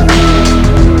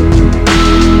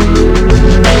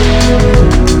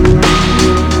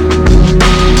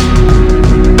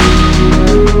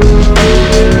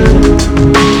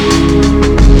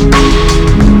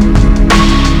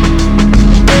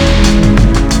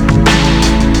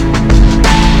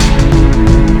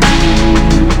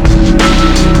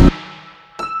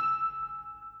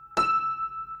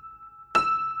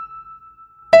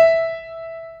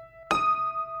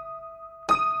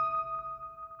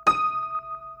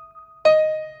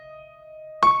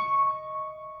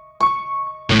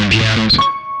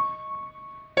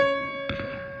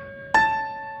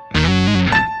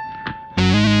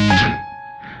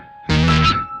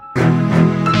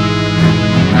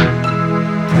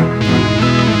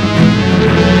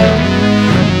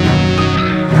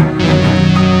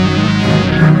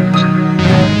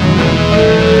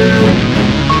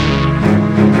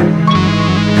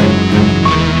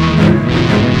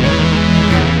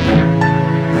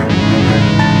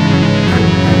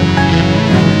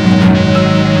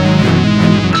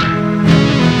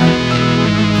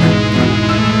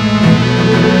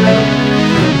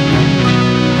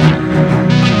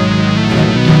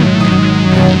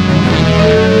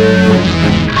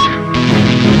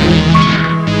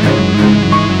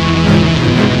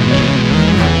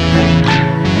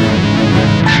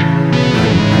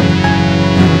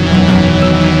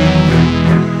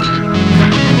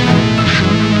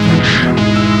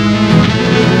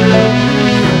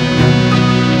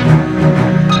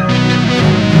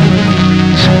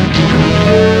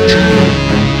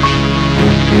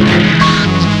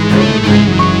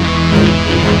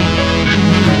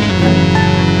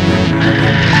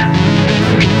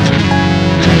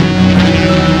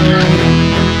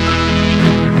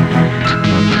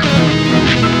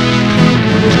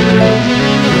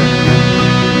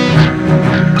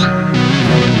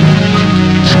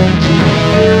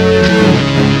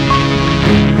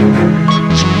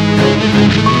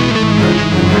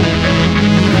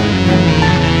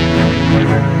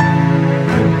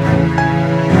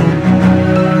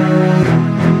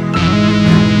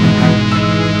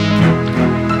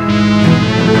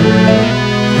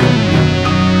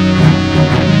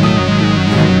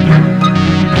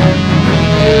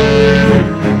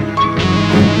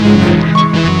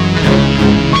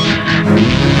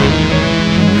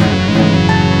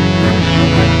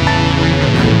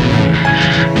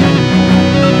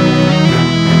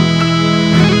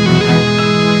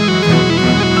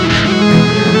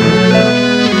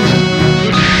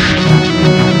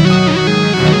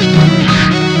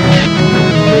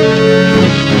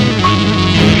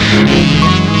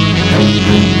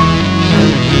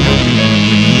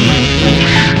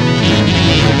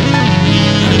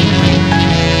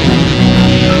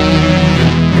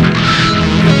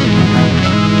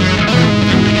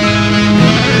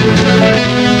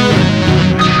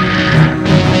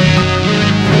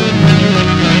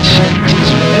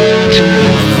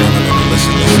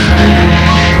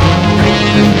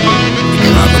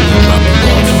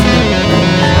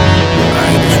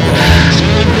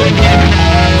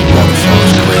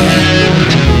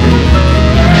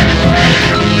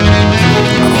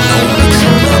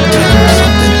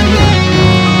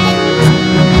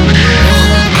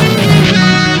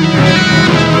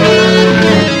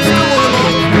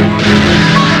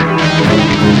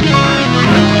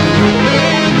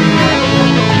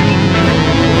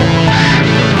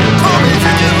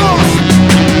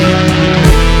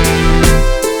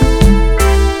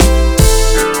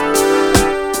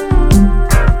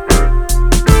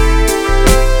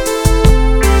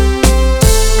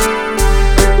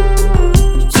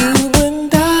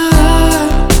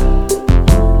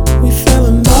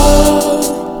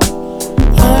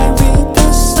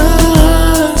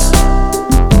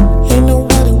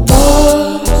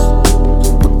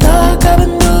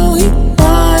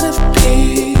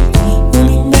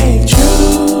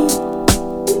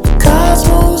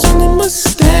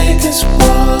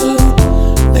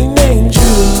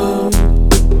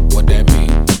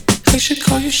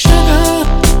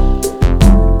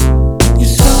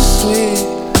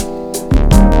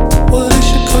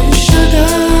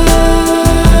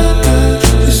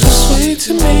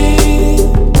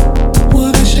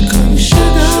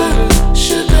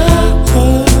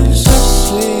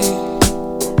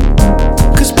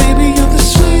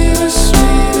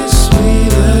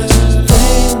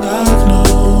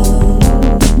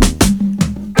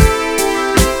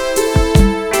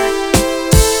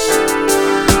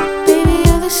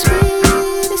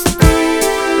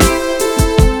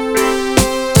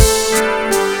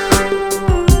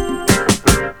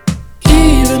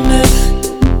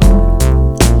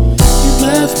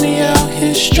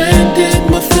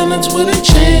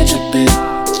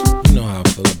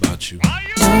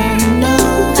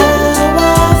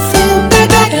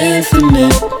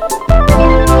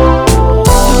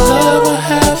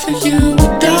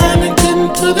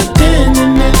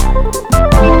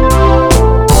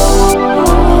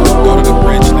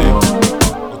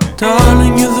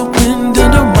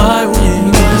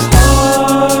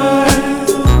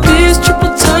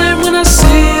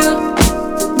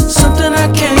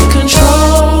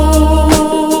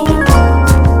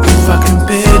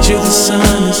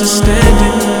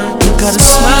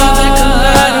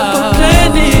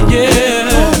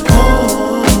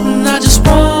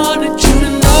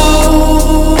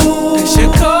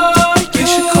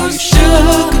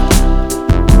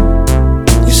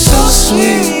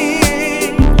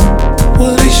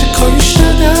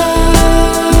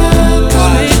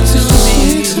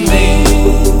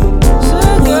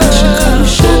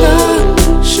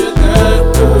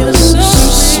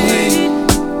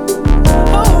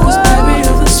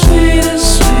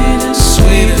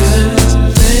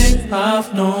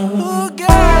 I've known.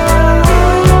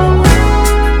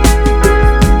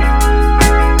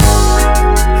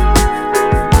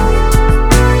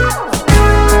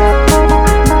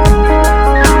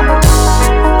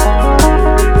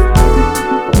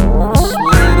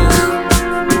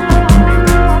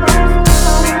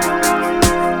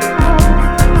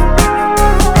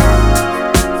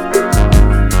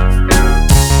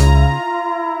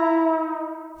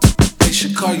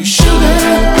 Call you sugar.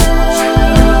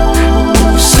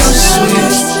 You're so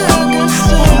sweet.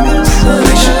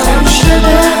 They should call you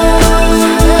sugar.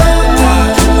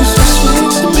 You're so sweet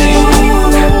to me.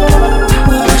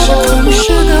 They should call you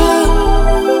sugar.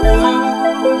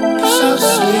 You're so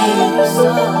sweet.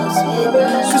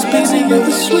 'Cause baby, you're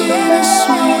the sweetest,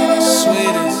 sweetest,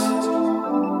 sweetest.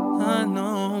 I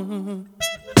know.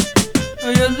 Oh,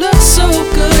 you look so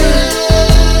good,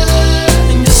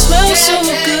 and you smell so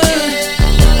good.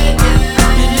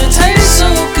 So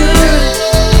good,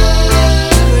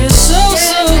 you're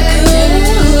so good.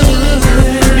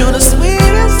 You're the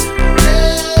sweetest.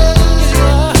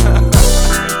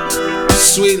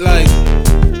 Sweet like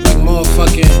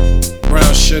motherfucking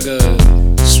brown sugar,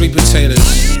 sweet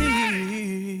potatoes,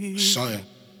 something.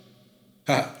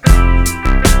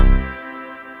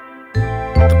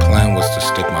 The plan was to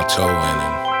stick my toe in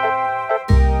and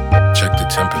check the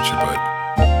temperature, but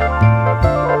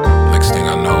next thing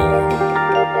I know,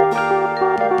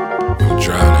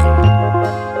 drowning.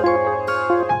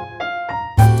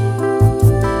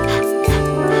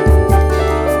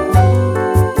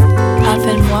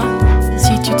 Appelle-moi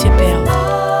si tu te perds.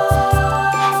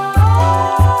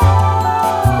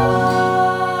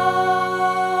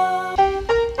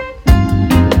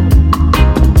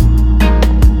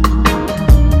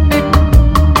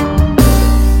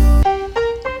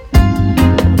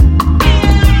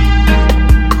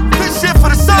 This shit for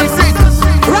the sunset.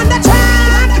 Run the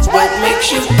track. What makes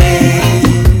you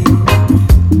think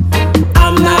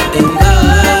I'm not in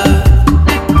love?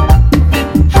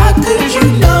 How could you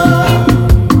know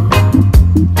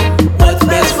what's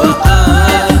best for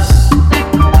us?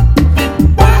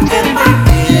 Why am I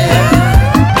here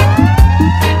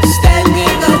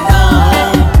standing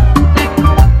alone?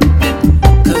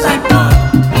 'Cause I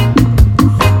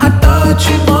thought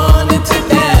you wanted to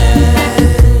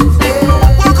dance.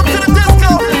 Welcome to the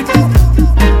disco.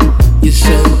 You're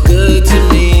so good to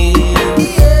me.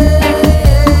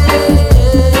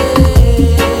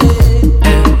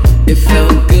 It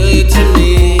felt good to me.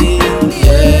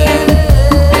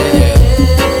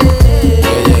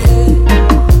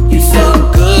 You felt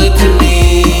good to me.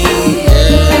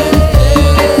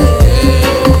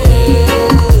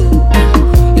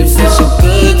 It felt so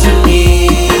good to me.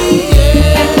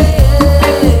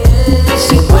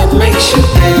 So what makes you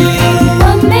think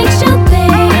What makes you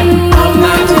think I'm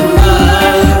not in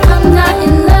love? I'm not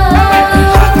in love?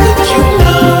 How could you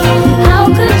know How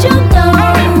could you know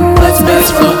what's best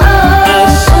for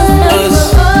us?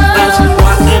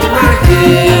 Why am I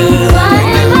here Why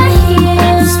am I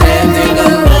here standing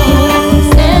alone?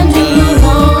 standing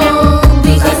alone?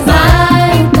 Because I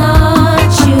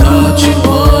thought you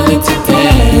wanted to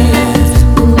dance.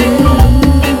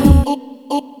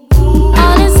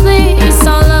 Honestly, it's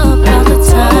all about the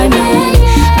timing.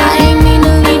 I ain't mean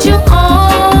to lead you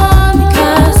on,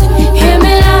 because hear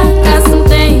me out, got some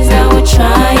things that we're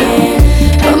trying,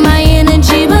 but my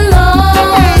energy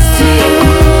belongs to you.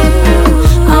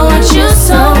 I want you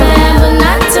so bad, but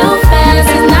not too fast.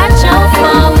 It's not your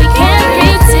fault. We can't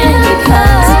pretend,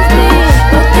 because we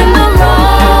both in the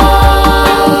wrong.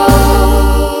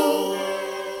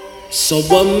 So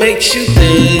what makes you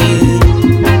think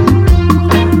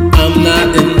I'm not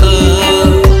in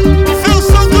love? Feels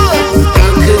so good.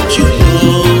 How could you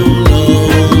know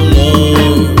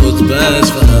what's best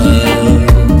for us?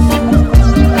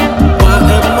 Why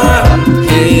am I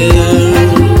here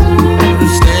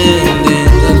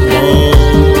standing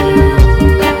alone?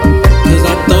 'Cause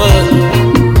I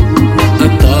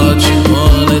thought you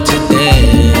wanted to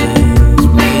dance,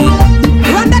 man.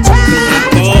 Run the track.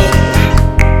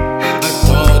 I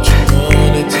thought you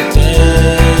wanted to dance.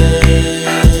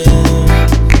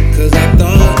 'Cause I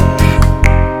thought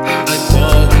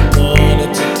you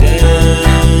wanted to dance.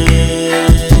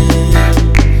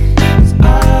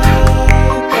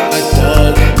 I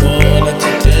thought you wanted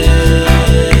to dance.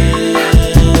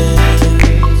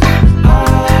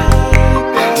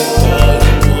 I thought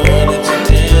you wanted to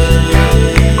dance.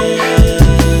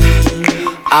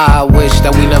 I wish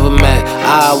that we never met.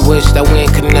 I wish that we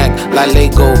ain't connect like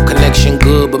Lego. Connection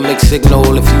good, but mixed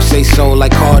signal if you say so,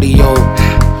 like cardio.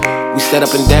 We sat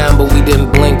up and down, but we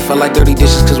didn't blink. Felt like dirty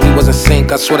dishes cause we wasn't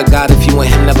sync. I swear to God, if you and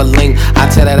him never link, I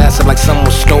tear that ass up like someone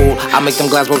was stole. I make them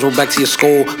glass balls roll back to your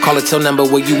skull. Call it till number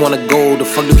where you wanna go. The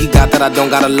fuck do he got that I don't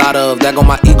got a lot of? That go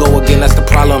my ego again, that's the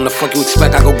problem. The fuck you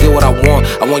expect, I go get what I want.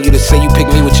 I want you to say you pick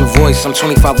me with your voice. I'm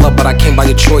 25 love, but I came by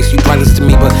your choice. You priceless to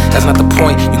me, but that's not the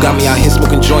point. You got me out here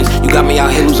smoking joints. You got me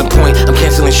out here losing point. I'm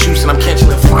canceling shoots and I'm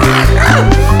canceling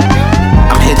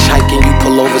I'm hitchhiking, you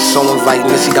pull over, so inviting.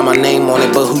 This, he got my name on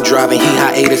it, but who driving? He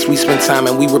hiatus. We spend time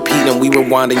and we repeating, we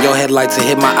rewinding. Your headlights and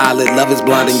hit my eyelid. Love is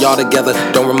blinding, y'all together.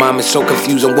 Don't remind me, so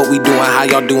confusing. What we doing, how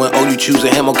y'all doing? Oh, you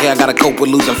choosing him? Okay, I gotta cope with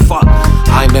losing. Fuck,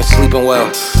 I ain't been sleeping well.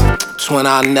 Twin,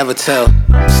 I'll never tell.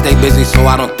 Stay busy so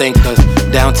I don't think. Cause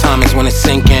downtime is when it's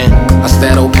sinking. I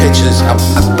stare at old pictures. I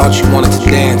thought you wanted to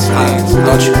dance. I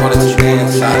thought you wanted to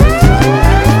dance.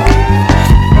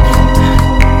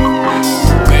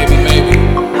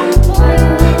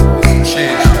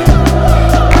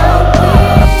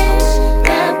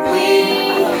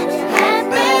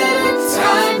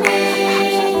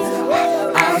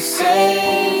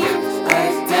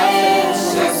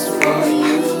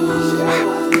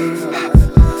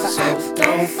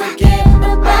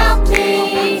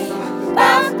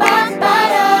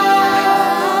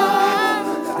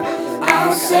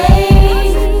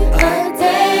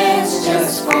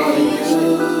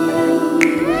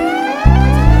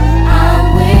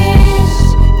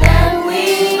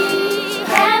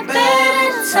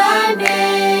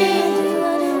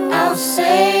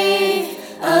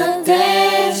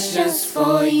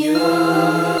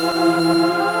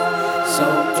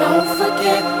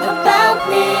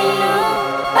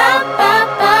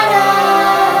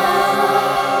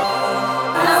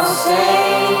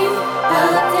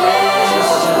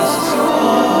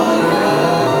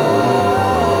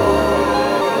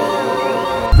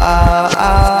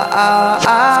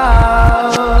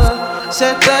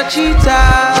 Set the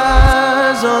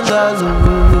cheetahs on the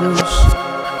loose.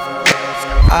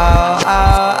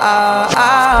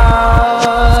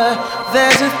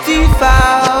 There's a thief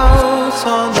out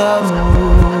on the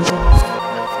move.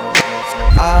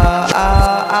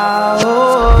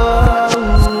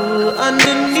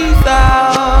 Underneath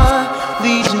our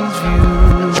legion's view.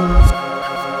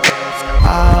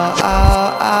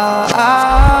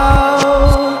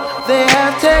 They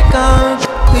have taken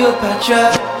Cleopatra.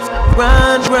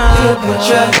 Run,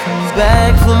 Cleopatra, come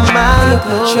back for my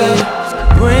glory.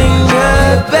 Bring her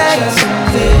back to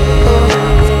me.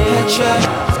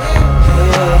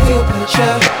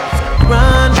 Cleopatra,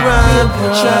 run,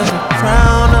 Cleopatra, the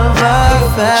crown of our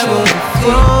pharaoh, the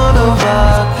throne of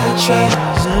our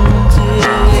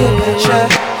Cleopatra.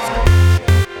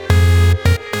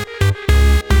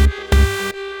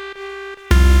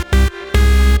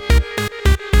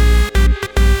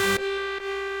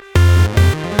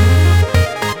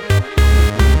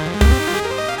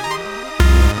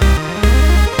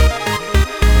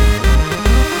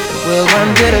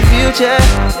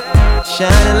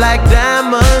 Shining like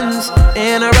diamonds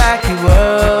in a rocky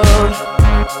world.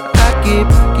 Rocky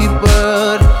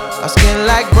world. Our skin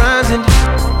like bronze and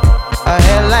our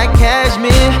hair like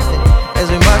cashmere.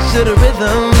 As we march to the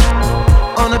rhythm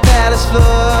on the palace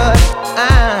floor.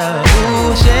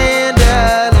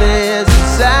 Chandeliers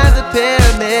inside the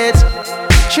pyramids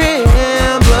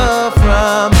tremble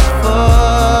from the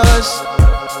force.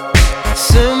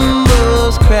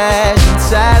 Cymbals crash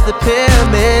inside the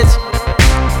pyramids.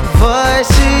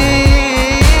 Voices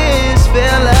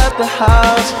fill up the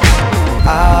house.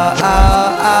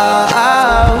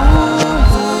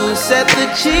 Set the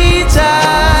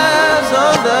cheetahs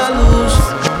on the loose.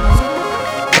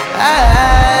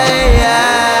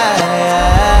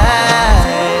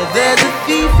 There's a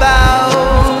thief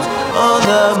out on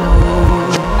the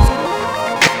move.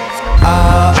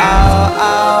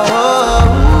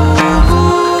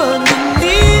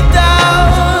 Underneath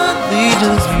our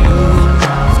legion's view.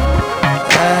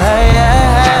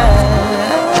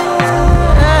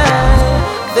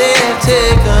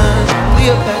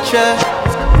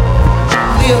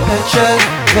 Cleopatra,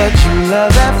 but you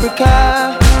love Africa.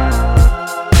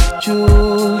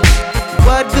 Jewel,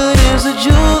 what good is a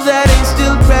jewel that ain't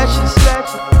still precious?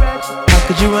 How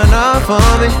could you run off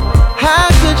on me? How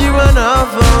could you run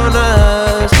off on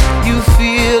us? You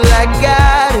feel like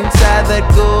God inside that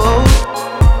gold.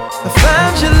 I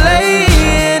found you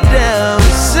laying down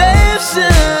with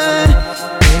Samson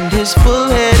and his full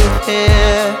head of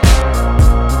hair.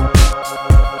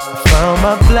 I found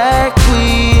my black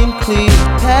queen,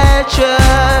 Cleopatra.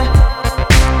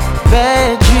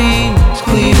 Bad dreams,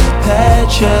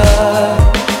 Cleopatra.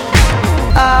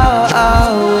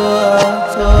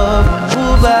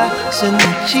 Move us and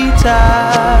the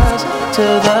cheetahs to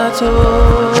the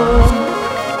toes.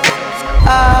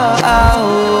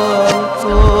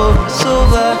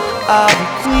 Silver,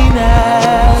 queen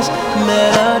as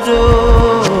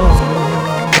Metronomic.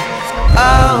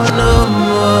 No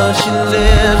more she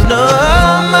lives, no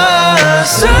more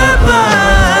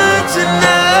serpents in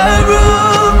that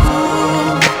room.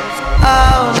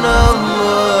 No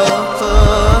more.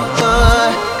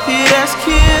 He has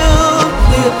killed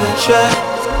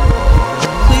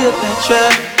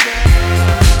Cleopatra.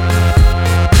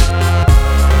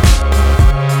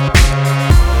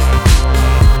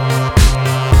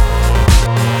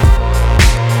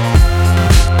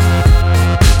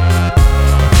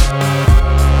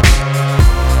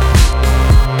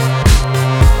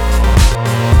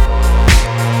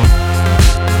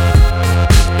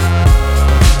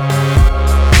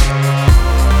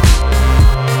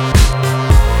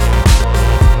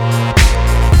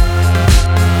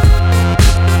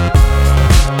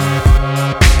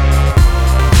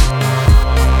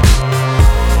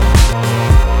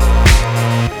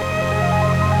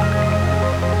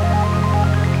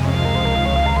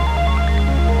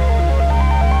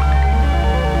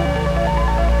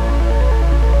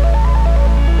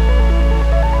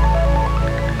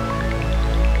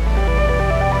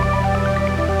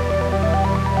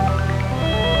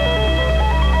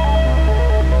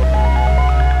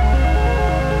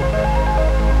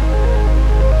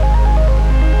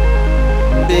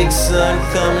 Sun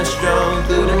coming strong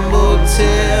through the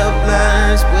motel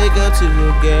blinds. Wake up to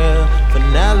your girl. For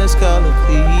now, let's call her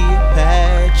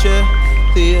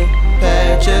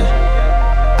Cleopatra.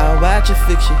 I'll watch you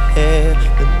fix your hair,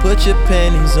 then put your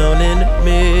panties on in the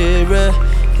mirror.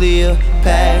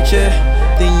 Cleopatra,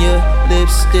 then your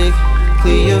lipstick.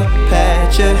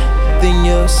 Cleopatra, then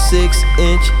your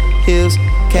 6-inch heels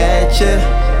catch her.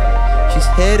 She's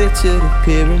headed to the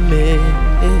pyramid.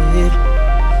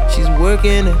 She's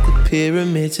working at the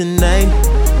pyramid tonight.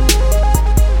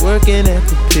 Working at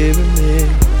the pyramid.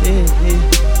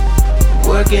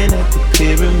 Working at the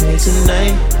pyramid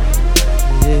tonight.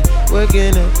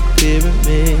 Working at the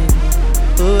pyramid.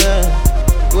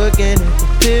 Working at the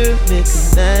pyramid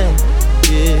tonight.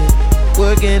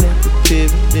 Working at the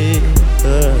pyramid.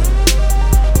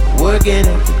 Working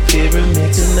at the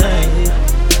pyramid tonight.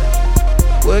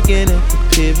 Working at the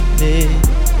pyramid.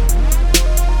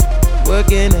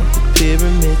 Working at the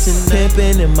pyramid tonight.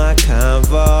 Pimping in my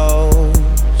Convos.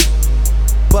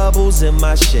 Bubbles in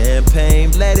my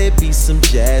champagne. Let it be some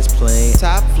jazz playing.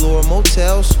 Top floor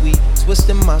motel suite.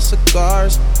 Twisting my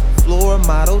cigars. Floor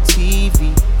model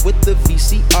TV with the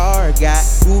VCR. Got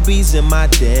rubies in my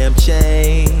damn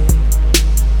chain.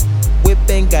 Whip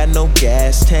ain't got no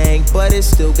gas tank, but it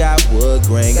still got wood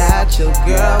grain. Got your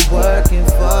girl working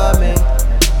for me.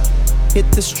 Hit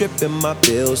the strip and my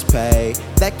bills pay.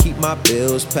 That keep my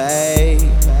bills paid.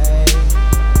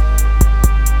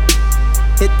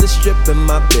 Hit the strip and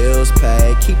my bills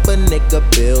pay. Keep a nigga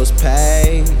bills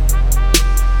paid.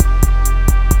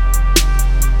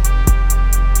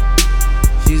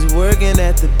 She's working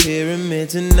at the pyramid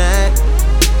tonight.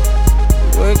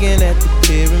 Working at the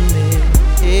pyramid.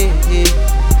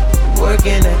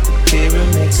 Working at the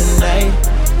pyramid tonight.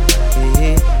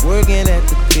 Working at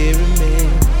the pyramid.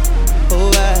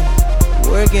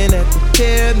 Working at the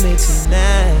pyramid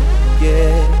tonight,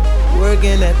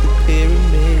 working at the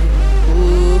pyramid,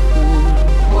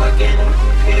 working at the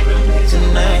pyramid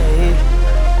tonight,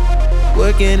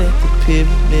 working at the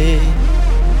pyramid.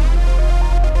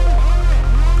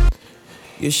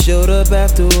 You showed up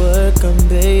after work, I'm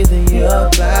bathing your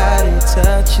body,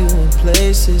 touch you in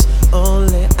places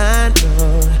only I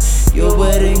know. You're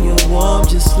wet and you're warm,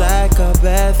 just like our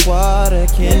bath water.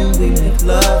 Can we make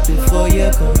love before you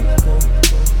go?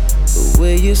 The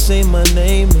way you say my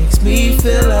name makes me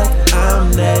feel like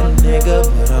I'm that nigga,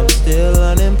 but I'm still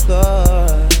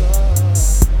unemployed.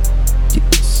 You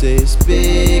say it's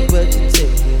big, but you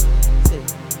take it.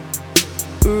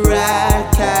 Right,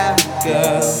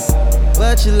 girl,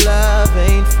 but your love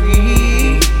ain't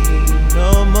free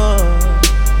no more,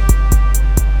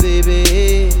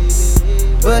 baby.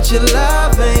 But your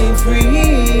love ain't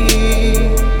free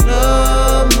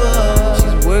no more.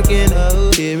 She's working at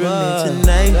the pyramid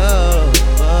tonight.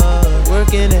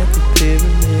 Working at the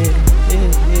pyramid.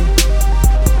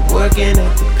 Working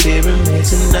at the pyramid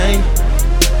tonight.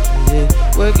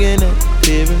 Working at the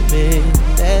pyramid.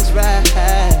 That's right.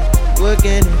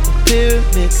 Working at the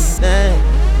pyramid tonight.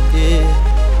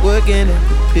 Working at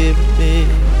the pyramid.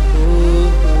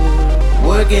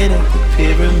 Working at the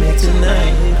pyramid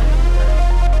tonight.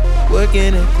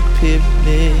 Working at the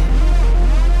pyramid.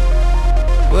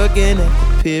 Working at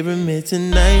the pyramid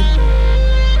tonight.